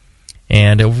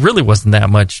 And it really wasn't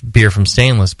that much beer from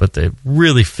Stainless, but it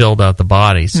really filled out the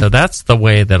body. So that's the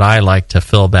way that I like to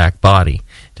fill back body.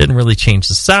 Didn't really change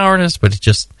the sourness, but it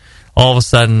just, all of a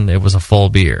sudden, it was a full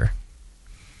beer.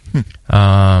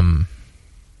 I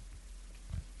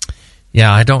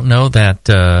don't know that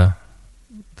that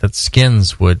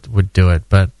skins would do it,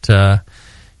 but I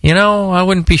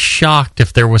wouldn't be shocked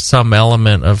if there was some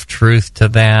element of truth to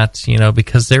that,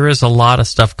 because there is a lot of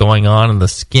stuff going on in the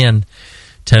skin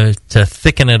to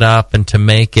thicken it up and to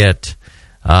make it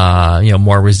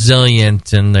more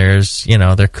resilient, and there's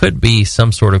there could be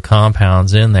some sort of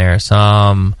compounds in there,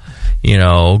 some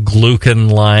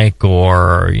glucan-like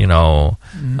or,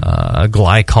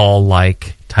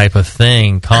 glycol-like type of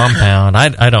thing, compound.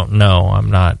 I don't know.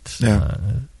 I'm not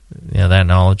that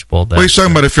knowledgeable. Well, he's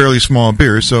talking about a fairly small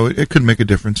beer, so it could make a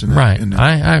difference. Right.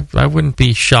 I wouldn't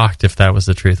be shocked if that was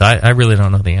the truth. I really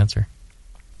don't know the answer.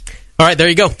 All right, there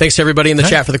you go. Thanks to everybody in the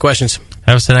chat for the questions.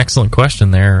 That was an excellent question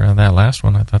there, that last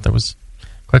one. I thought that was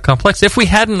quite complex. If we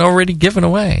hadn't already given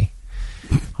away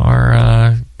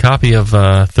our copy of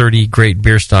 30 great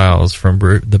beer styles from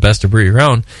the Best of Brew Your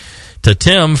Own to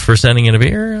Tim for sending in a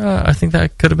beer, I think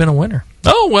that could have been a winner.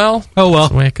 Oh well. That's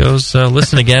the way it goes.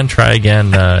 Listen again, try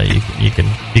again. You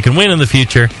can win in the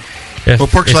future.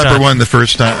 Pork Slapper won the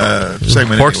first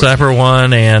segment. Pork Slapper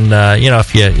won, and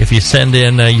if you send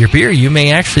in your beer, you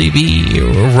may actually be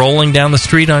rolling down the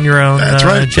street on your own. That's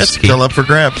right. Jet ski. Still up for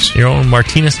grabs. Your own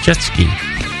Martinez jet ski,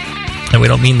 and we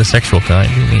don't mean the sexual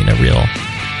kind. We mean a real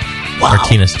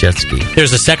Martinez jet ski.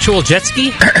 There's a sexual jet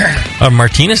ski? A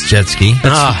Martinez jet ski.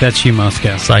 That's you,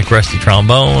 Moscow. It's like Rusty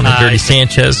Trombone and Dirty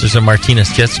Sanchez. There's a Martinez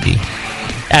jet ski.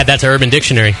 Add that to Urban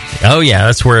Dictionary. Oh yeah,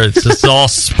 that's where it's just all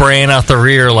spraying out the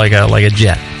rear like a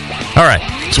jet. All right.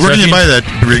 So where can you buy that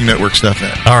Brewing Network stuff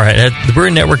at? All right, at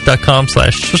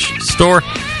thebrewingnetwork.com/store.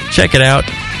 Check it out.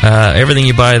 Everything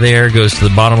you buy there goes to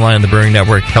the bottom line of the Brewing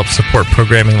Network, helps support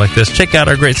programming like this. Check out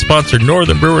our great sponsor,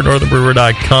 Northern Brewer,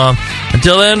 northernbrewer.com.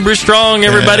 Until then, brew strong,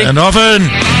 everybody. And often.